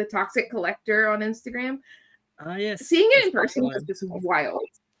he's the Toxic Collector on Instagram. Yes. Seeing it in person was just wild.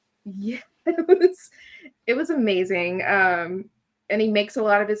 Yeah, it was amazing. And he makes a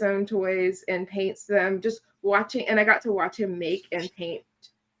lot of his own toys and paints them. Just watching, and I got to watch him make and paint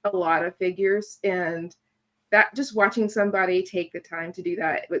a lot of figures, and that just watching somebody take the time to do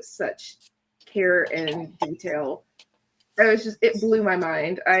that with such care and detail, it blew my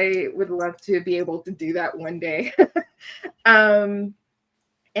mind. I would love to be able to do that one day. And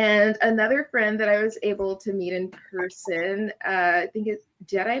another friend that I was able to meet in person, I think it's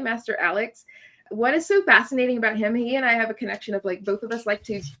Jedi Master Alex. What is so fascinating about him, he and I have a connection of, like, both of us like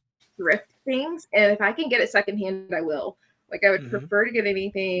to thrift things, and if I can get it secondhand, I will. Like, I would prefer to get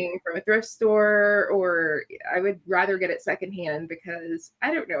anything from a thrift store, or I would rather get it secondhand because,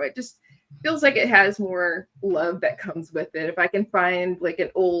 I don't know, it just feels like it has more love that comes with it. If I can find like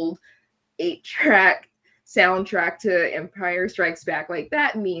an old 8-track soundtrack to Empire Strikes Back, like,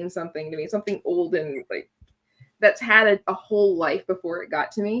 that means something to me, something old and like that's had a whole life before it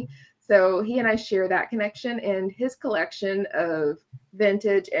got to me. So he and I share that connection, and his collection of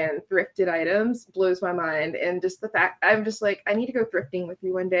vintage and thrifted items blows my mind. And just the fact, I'm just like, I need to go thrifting with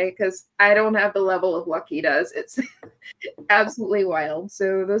you one day because I don't have the level of luck he does. It's absolutely wild.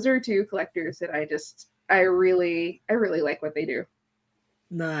 So those are two collectors that I really like what they do.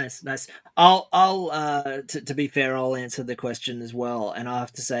 Nice. I'll to be fair, I'll answer the question as well, and I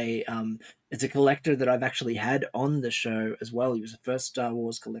have to say, it's a collector that I've actually had on the show as well. He was the first Star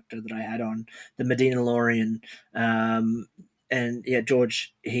Wars collector that I had on, the Medinalorian, and yeah,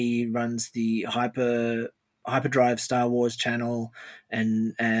 George, he runs the Hyperdrive Star Wars channel,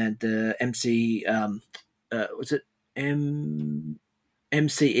 and the MC, was it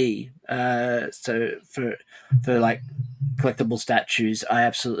MCE? So for like collectible statues, I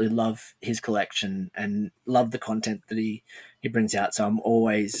absolutely love his collection and love the content that he brings out. So I'm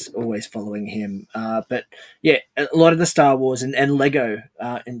always following him. But yeah, a lot of the Star Wars and Lego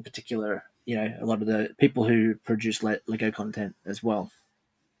in particular, you know, a lot of the people who produce Lego content as well.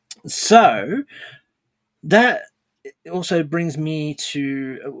 So that also brings me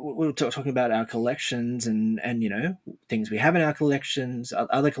to we're talking about our collections and things we have in our collections,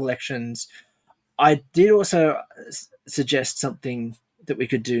 other collections. I did also suggest something that we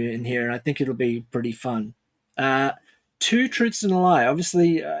could do in here, and I think it'll be pretty fun. Two truths and a lie.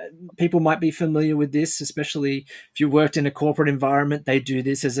 Obviously, people might be familiar with this, especially if you worked in a corporate environment. They do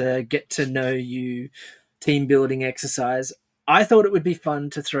this as a get-to-know-you team building exercise. I thought it would be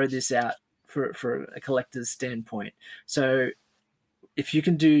fun to throw this out for a collector's standpoint. So if you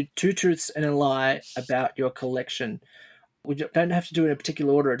can do two truths and a lie about your collection, we don't have to do it in a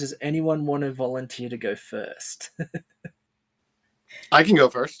particular order. Does anyone want to volunteer to go first? I can go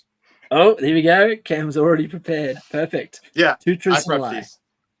first. Oh, there we go. Cam's already prepared. Perfect. Yeah. Two truths and a lie. These.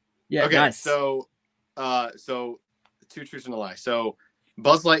 Yeah, okay, nice. So two truths and a lie. So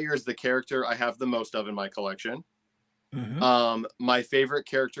Buzz Lightyear is the character I have the most of in my collection. Mm-hmm. My favorite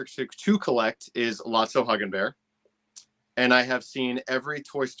character to collect is Lotso Huggenbear. And I have seen every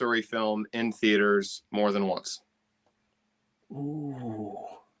Toy Story film in theaters more than once. Ooh.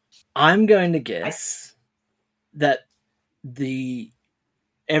 I'm going to guess that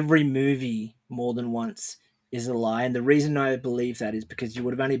every movie more than once is a lie. And the reason I believe that is because you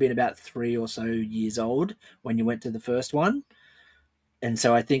would have only been about 3 or so years old when you went to the first one. And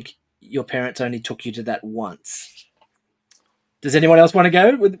so I think your parents only took you to that once. Does anyone else want to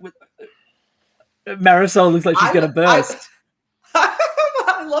go? With Marisol looks like she's going to burst.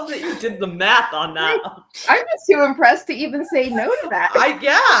 I love that you did the math on that. I'm just too impressed to even say no to that.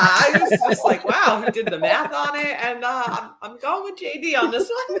 I was just like, wow, he did the math on it, and I'm going with JD on this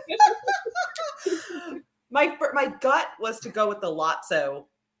one. My gut was to go with the Lotso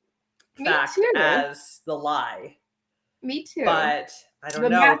fact as the lie. Me too. But I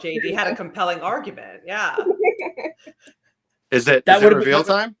don't know. JD had a compelling argument. Yeah. Is it reveal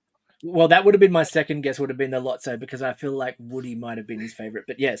time? Well, that would have been my second guess, would have been the Lotso, because I feel like Woody might have been his favorite.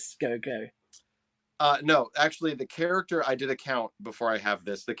 But yes, go. No, actually, the character I did a count before I have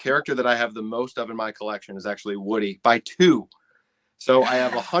this. The character that I have the most of in my collection is actually Woody by 2. So I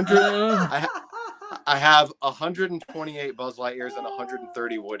have 100. I have 128 Buzz Lightyears and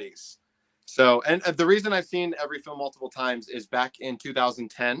 130 Woodies. So, and the reason I've seen every film multiple times is back in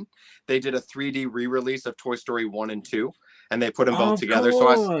 2010, they did a 3D re-release of Toy Story 1 and 2, and they put them both together.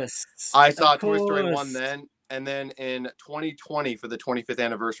 Course. So I saw Toy Story 1 then, and then in 2020 for the 25th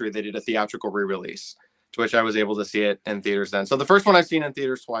anniversary, they did a theatrical re-release, to which I was able to see it in theaters then. So the first one I've seen in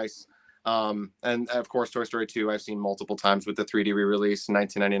theaters twice. And of course, Toy Story 2, I've seen multiple times with the 3D re-release in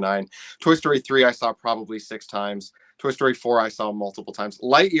 1999. Toy Story 3, I saw probably 6 times. Toy Story 4, I saw multiple times.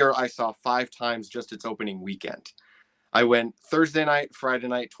 Lightyear, I saw 5 times just its opening weekend. I went Thursday night, Friday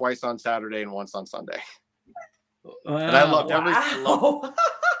night, twice on Saturday, and once on Sunday. Wow. And I loved every.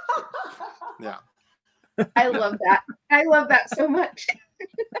 Yeah. I love that. I love that so much.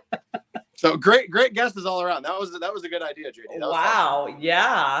 So great guesses all around. That was a good idea, JD. Wow. Fun.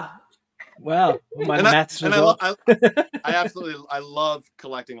 Yeah. Wow. My maths was off. I love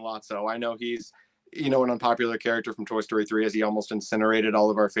collecting Lotso. I know he's, an unpopular character from Toy Story 3, as he almost incinerated all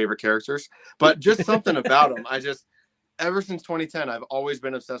of our favorite characters. But just something about him. Ever since 2010, I've always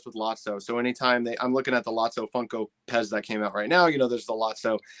been obsessed with Lotso. So anytime I'm looking at the Lotso Funko Pez that came out right now, there's the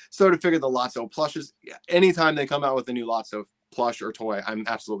Lotso. So to figure the Lotso plushes, anytime they come out with a new Lotso plush or toy, I'm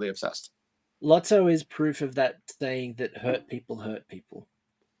absolutely obsessed. Lotso is proof of that saying that hurt people hurt people.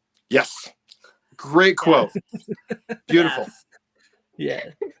 Yes. Great quote. Yes. Beautiful. Yes.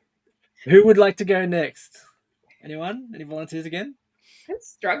 Yeah. Who would like to go next? Anyone? Any volunteers again? I'm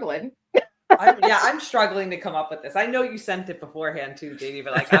struggling. I'm struggling to come up with this. I know you sent it beforehand too, JD,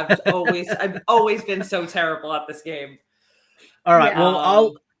 but I've always been so terrible at this game. All right. Yeah.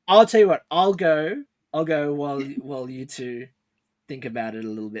 Well, I'll tell you what. I'll go while you two think about it a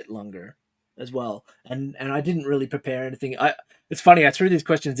little bit longer as well. And I didn't really prepare anything. It's funny. I threw these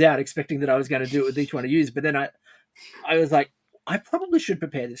questions out expecting that I was going to do it with each one of you, but then I was like, I probably should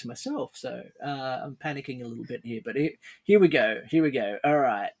prepare this myself. So I'm panicking a little bit here, but here we go. All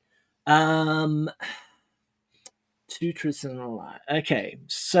right. Two truths and a lie. Okay,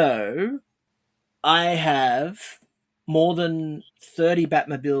 so I have more than 30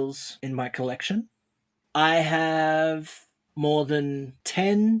 Batmobiles in my collection. I have more than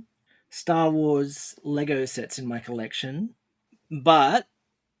 10 Star Wars Lego sets in my collection, but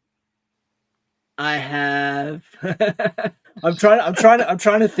I have. I'm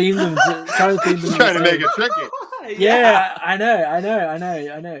trying to theme them. Trying to make it tricky. Yeah, I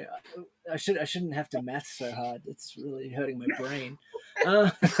know. I shouldn't have to math so hard. It's really hurting my brain.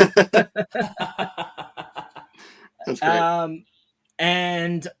 That's great.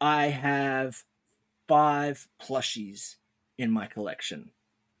 And I have 5 plushies in my collection.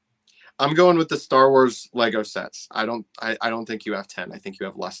 I'm going with the Star Wars Lego sets. I don't think you have 10. I think you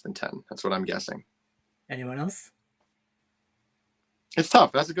have less than 10. That's what I'm guessing. Anyone else? It's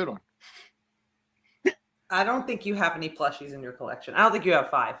tough. That's a good one. I don't think you have any plushies in your collection. I don't think you have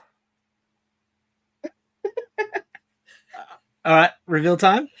 5. All right, reveal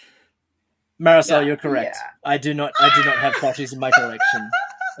time. Marisol, Yeah. you're correct. Yeah. I do not have plushies in my collection.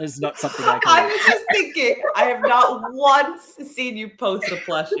 It's not something I collect. I was just thinking, I have not once seen you post a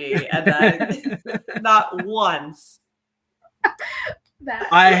plushie, and that not once.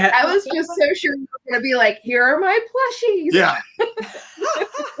 I was just so sure you were going to be like, here are my plushies. Yeah.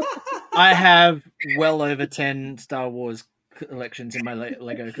 I have well over 10 Star Wars collections in my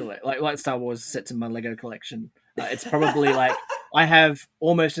Lego collection, like Star Wars sets in my Lego collection. It's probably like I have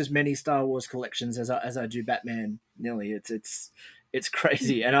almost as many Star Wars collections as I do Batman. Nearly, it's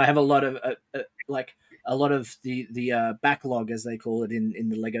crazy, and I have a lot of the backlog, as they call it in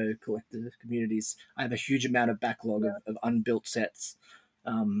the Lego collector communities. I have a huge amount of backlog of unbuilt sets.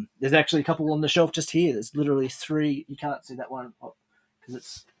 There's actually a couple on the shelf just here. There's literally 3. You can't see that one because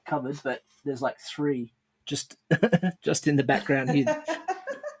it's covered, but there's like 3 just in the background here.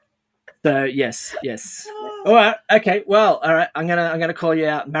 So yes. All right. Okay. Well. All right. I'm gonna call you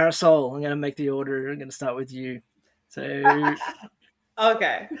out, Marisol. I'm gonna make the order. I'm gonna start with you. So.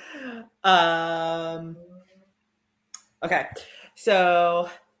 Okay. Okay. So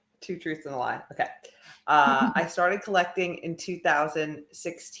 2 truths and a lie. Okay. I started collecting in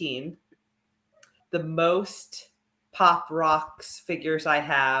 2016. The most Pop Rocks figures I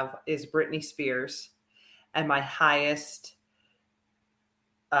have is Britney Spears, and my highest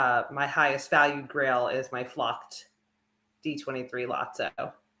valued grail is my flocked D23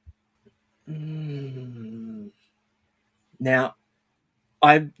 Lotso. Now,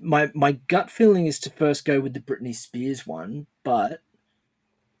 my gut feeling is to first go with the Britney Spears one, but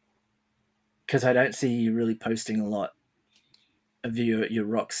because I don't see you really posting a lot of your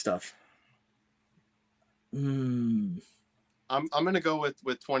rock stuff. I'm gonna go with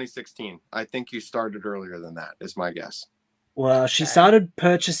 2016. I think you started earlier than that, is my guess. Well, she started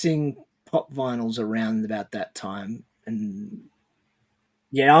purchasing pop vinyls around about that time, and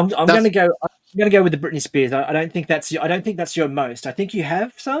yeah, I'm gonna go with the Britney Spears. I don't think that's your most. I think you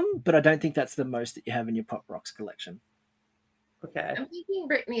have some, but I don't think that's the most that you have in your Pop Rocks collection. Okay. I'm thinking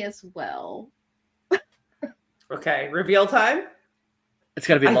Britney as well. Okay, reveal time. It's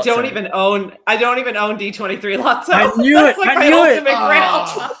got to be. I don't even own D23 Lotso. I knew That's it. like I knew it.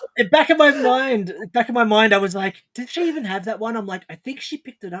 grail. In back of my mind, I was like, "Did she even have that one?" I'm like, "I think she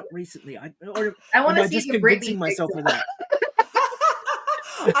picked it up recently." I want to see just the convincing Britney myself of that.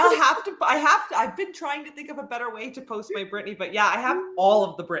 I've been trying to think of a better way to post my Britney, but yeah, I have all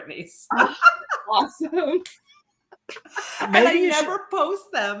of the Britneys. Awesome. And I never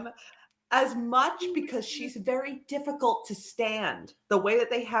post them as much because she's very difficult to stand. The way that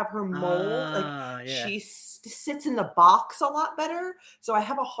they have her mold, she sits in the box a lot better. So I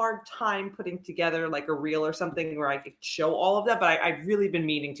have a hard time putting together like a reel or something where I could show all of them. But I've really been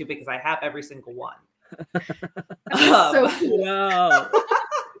meaning to because I have every single one. So cool. Wow.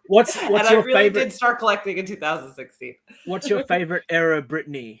 What's and your I really favorite? did start collecting in 2016. What's your favorite era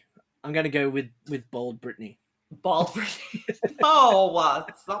Britney? I'm gonna go with bald Britney. Bald Britney. No,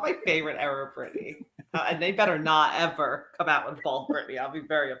 it's not my favorite era Britney. And they better not ever come out with bald Britney. I'll be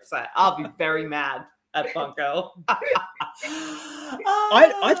very upset. I'll be very mad at Funko.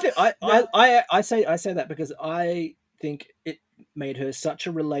 I say that because I think it made her such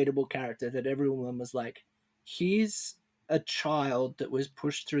a relatable character that everyone was like, here's a child that was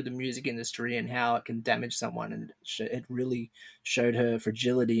pushed through the music industry and how it can damage someone, and it really showed her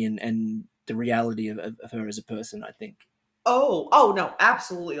fragility and the reality of her as a person, I think. Oh no,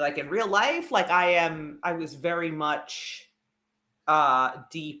 absolutely. Like in real life, like I was very much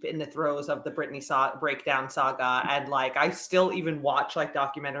deep in the throes of the Britney breakdown saga, and like I still even watch like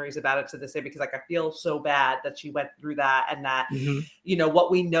documentaries about it to this day because like I feel so bad that she went through that, and that you know what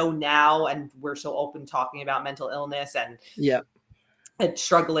we know now, and we're so open talking about mental illness and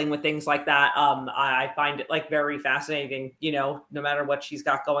struggling with things like that. I find it like very fascinating, you know, no matter what she's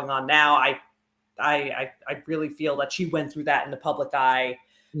got going on now. I really feel that she went through that in the public eye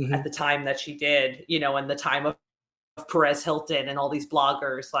at the time that she did, you know, and the time of Perez Hilton and all these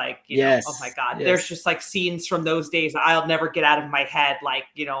bloggers, like, you know, oh my God, there's just like scenes from those days that I'll never get out of my head. Like,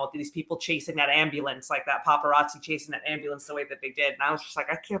 you know, these people chasing that ambulance, like that paparazzi chasing that ambulance the way that they did. And I was just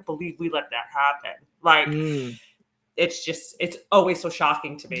like, I can't believe we let that happen. Like, it's always so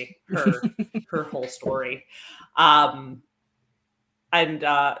shocking to me, her whole story. And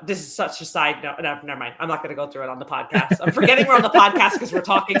this is such a side note. No, never mind. I'm not going to go through it on the podcast. I'm forgetting we're on the podcast because we're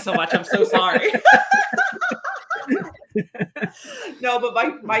talking so much. I'm so sorry. No, but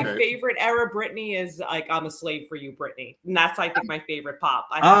my favorite era Britney is like "I'm a Slave for You," Britney, and that's I think my favorite pop.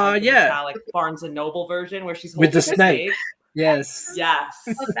 I have like, the metallic Barnes and Noble version where she's holding with the snake. Yes. Yes.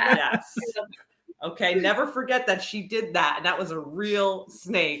 Okay, never forget that she did that, and that was a real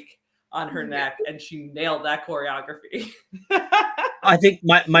snake on her neck, and she nailed that choreography. I think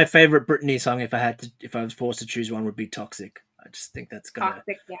my favorite Britney song, if I was forced to choose one, would be "Toxic." I just think that's got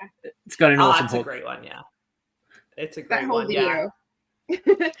Toxic, yeah. It's got an awesome hook. It's a great one, yeah. It's a great that whole one, video.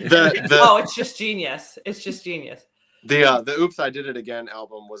 Yeah. It's just genius. It's just genius. The Oops, I Did It Again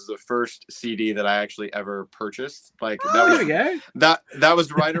album was the first CD that I actually ever purchased. Like that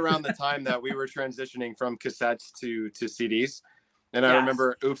was right around the time that we were transitioning from cassettes to CDs. And I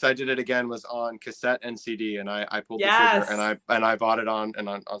remember Oops, I Did It Again was on cassette and CD, and I pulled the trigger and I bought it on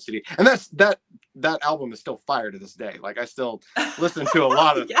CD. And that album is still fire to this day. Like I still listen to a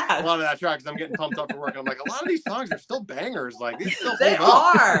lot of that track because I'm getting pumped up for work. And I'm like, a lot of these songs are still bangers. Like these still they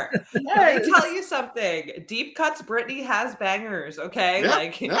are. Let me tell you something. Deep Cuts Britney has bangers. Okay,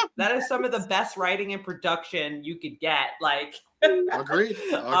 that is some of the best writing and production you could get. Like, agreed.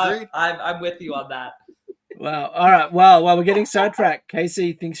 I'm with you on that. Wow. All right. Well, while we're getting sidetracked,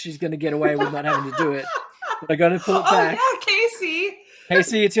 Casey thinks she's going to get away with not having to do it. But I got to pull it back. Oh, yeah, Casey.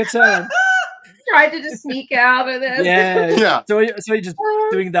 Casey, it's your turn. Tried to just sneak out of this. Yeah. So you're just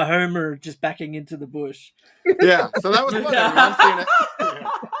doing the Homer, just backing into the bush. Yeah. So that was fun.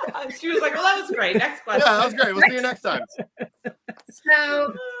 She was like, well, that was great. Next question. Yeah, that was great. We'll see you next time.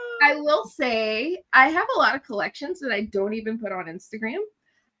 So I will say I have a lot of collections that I don't even put on Instagram.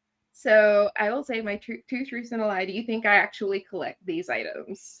 So I will say my two truths and a lie. Do you think I actually collect these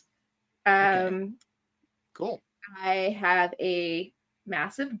items? Cool. I have a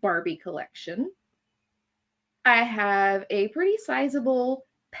massive Barbie collection. I have a pretty sizable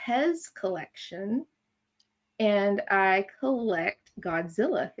Pez collection. And I collect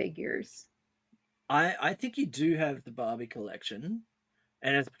Godzilla figures. I think you do have the Barbie collection.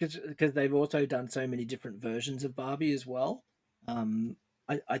 And it's because they've also done so many different versions of Barbie as well.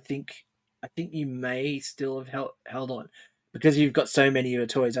 I think you may still have held on because you've got so many of your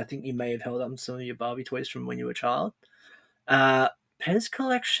toys. I think you may have held on some of your Barbie toys from when you were a child. Pez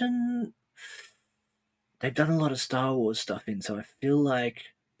collection, they've done a lot of Star Wars stuff in, so I feel like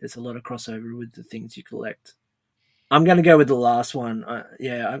there's a lot of crossover with the things you collect. I'm going to go with the last one.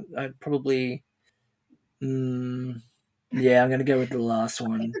 I probably... I'm going to go with the last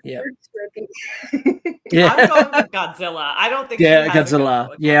one. Yeah. Yeah. I'm going with Godzilla. I don't think Godzilla.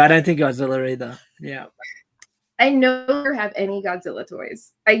 I don't think Godzilla either. Yeah. I no longer have any Godzilla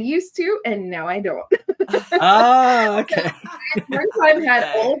toys. I used to, and now I don't. Okay. One time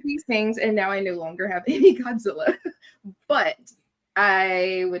had all of these things, and now I no longer have any Godzilla. But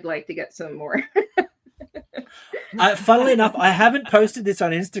I would like to get some more. Funnily enough, I haven't posted this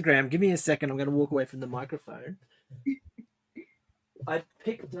on Instagram. Give me a second. I'm going to walk away from the microphone. I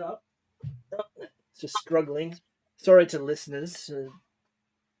picked up. Just struggling. Sorry to listeners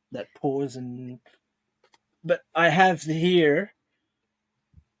that pause but I have here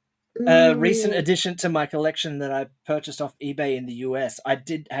a recent addition to my collection that I purchased off eBay in the US. I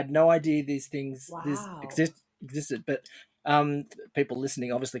had no idea these things existed, but people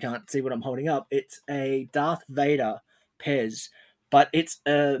listening obviously can't see what I'm holding up. It's a Darth Vader Pez, but it's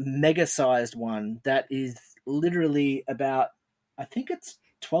a mega-sized one that is literally about, I think it's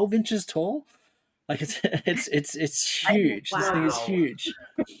 12 inches tall. Like it's huge. Wow. This thing is huge.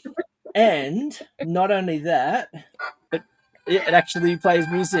 And not only that, but it actually plays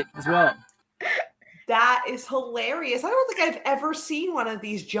music as well. That is hilarious. I don't think I've ever seen one of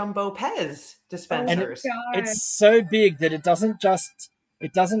these jumbo Pez dispensers. And it's so big that it doesn't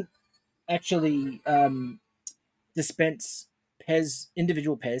actually dispense Pez,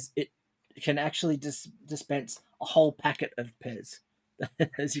 individual Pez. It can actually dispense a whole packet of Pez,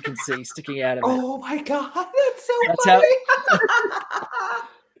 as you can see sticking out of it. Oh my god, that's funny.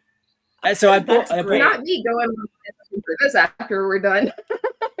 So I bought not me going for this after we're done.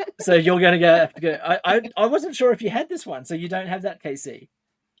 So you're going to have to go. I wasn't sure if you had this one, so you don't have that, KC.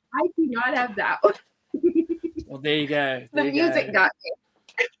 I do not have that one. Well, there you go. The music got me.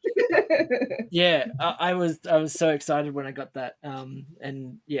 Yeah, I was so excited when I got that.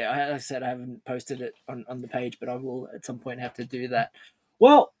 And yeah, like I said, I haven't posted it on the page, but I will at some point have to do that.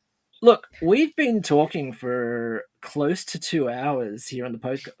 Well, look, we've been talking for close to 2 hours here on the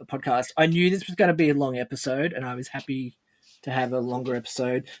podcast. I knew this was going to be a long episode, and I was happy to have a longer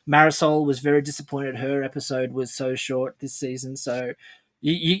episode. Marisol was very disappointed her episode was so short this season, so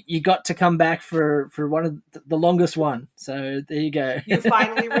you got to come back for one of the longest one. So there you go. You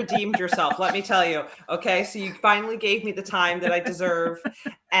finally redeemed yourself, let me tell you. Okay, so you finally gave me the time that I deserve,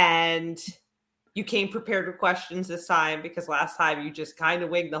 and you came prepared with questions this time, because last time you just kind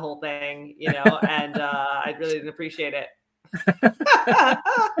of winged the whole thing, and I really didn't appreciate it.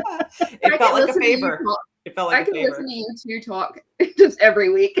 It felt like a favor. It felt like a favor. I can listen to you two talk just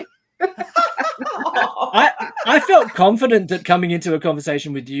every week. I felt confident that coming into a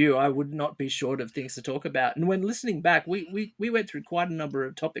conversation with you, I would not be short of things to talk about. And when listening back, we went through quite a number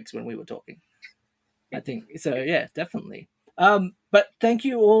of topics when we were talking, I think. So, yeah, definitely. But thank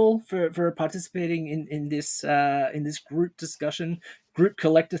you all for participating in this group discussion, group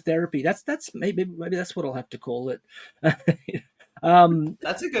collector therapy. That's maybe that's what I'll have to call it.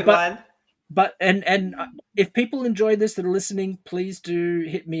 That's a good one. But and if people enjoy this that are listening, please do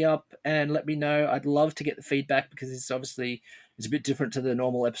hit me up and let me know. I'd love to get the feedback, because it's a bit different to the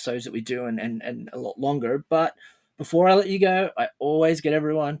normal episodes that we do and a lot longer. But before I let you go, I always get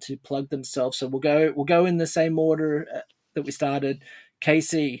everyone to plug themselves. So we'll go in the same order that we started.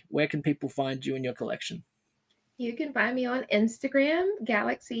 Casey, where can people find you and your collection? You can find me on Instagram,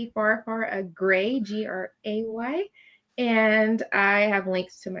 galaxyfarfaragray, Gray. And I have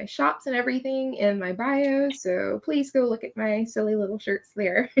links to my shops and everything in my bio. So please go look at my silly little shirts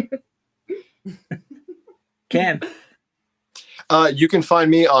there. Cam. You can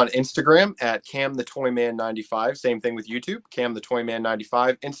find me on Instagram at kamthetoyman95. Same thing with YouTube,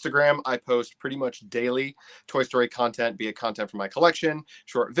 kamthetoyman95. Instagram, I post pretty much daily Toy Story content, be it content from my collection,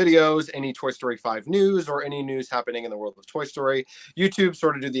 short videos, any Toy Story 5 news, or any news happening in the world of Toy Story. YouTube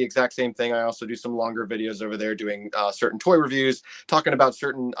sort of do the exact same thing. I also do some longer videos over there doing certain toy reviews, talking about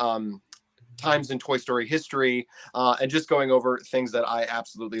certain times in Toy Story history, and just going over things that I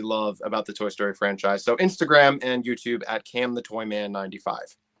absolutely love about the Toy Story franchise. So Instagram and YouTube at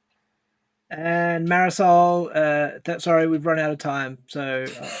kamthetoyman95. And Marisol, sorry, we've run out of time. So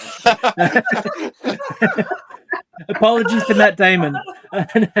apologies to Matt Damon.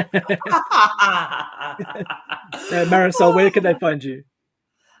 Marisol, where can they find you?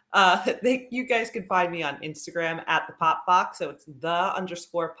 You guys can find me on Instagram at the Pop Fox. So it's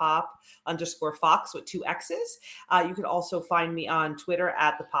the_pop_fox with 2 X's. You can also find me on Twitter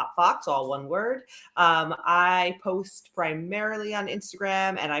at the Pop Fox, all one word. I post primarily on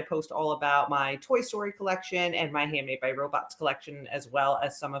Instagram, and I post all about my Toy Story collection and my Handmade by Robots collection, as well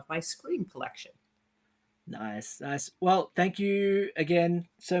as some of my Scream collection. Nice. Well, thank you again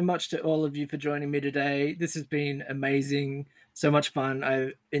so much to all of you for joining me today. This has been amazing. So much fun.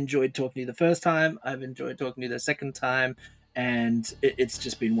 I enjoyed talking to you the first time. I've enjoyed talking to you the second time. And it's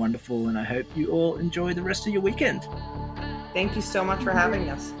just been wonderful. And I hope you all enjoy the rest of your weekend. Thank you so much for having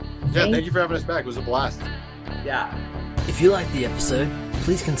us. Yeah, thank you for having us back. It was a blast. Yeah. If you liked the episode,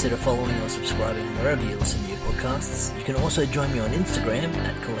 please consider following or subscribing wherever you listen to your podcasts. You can also join me on Instagram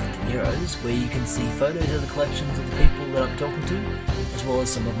at Collecting Heroes, where you can see photos of the collections of the people that I'm talking to, as well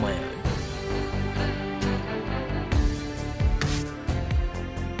as some of my own.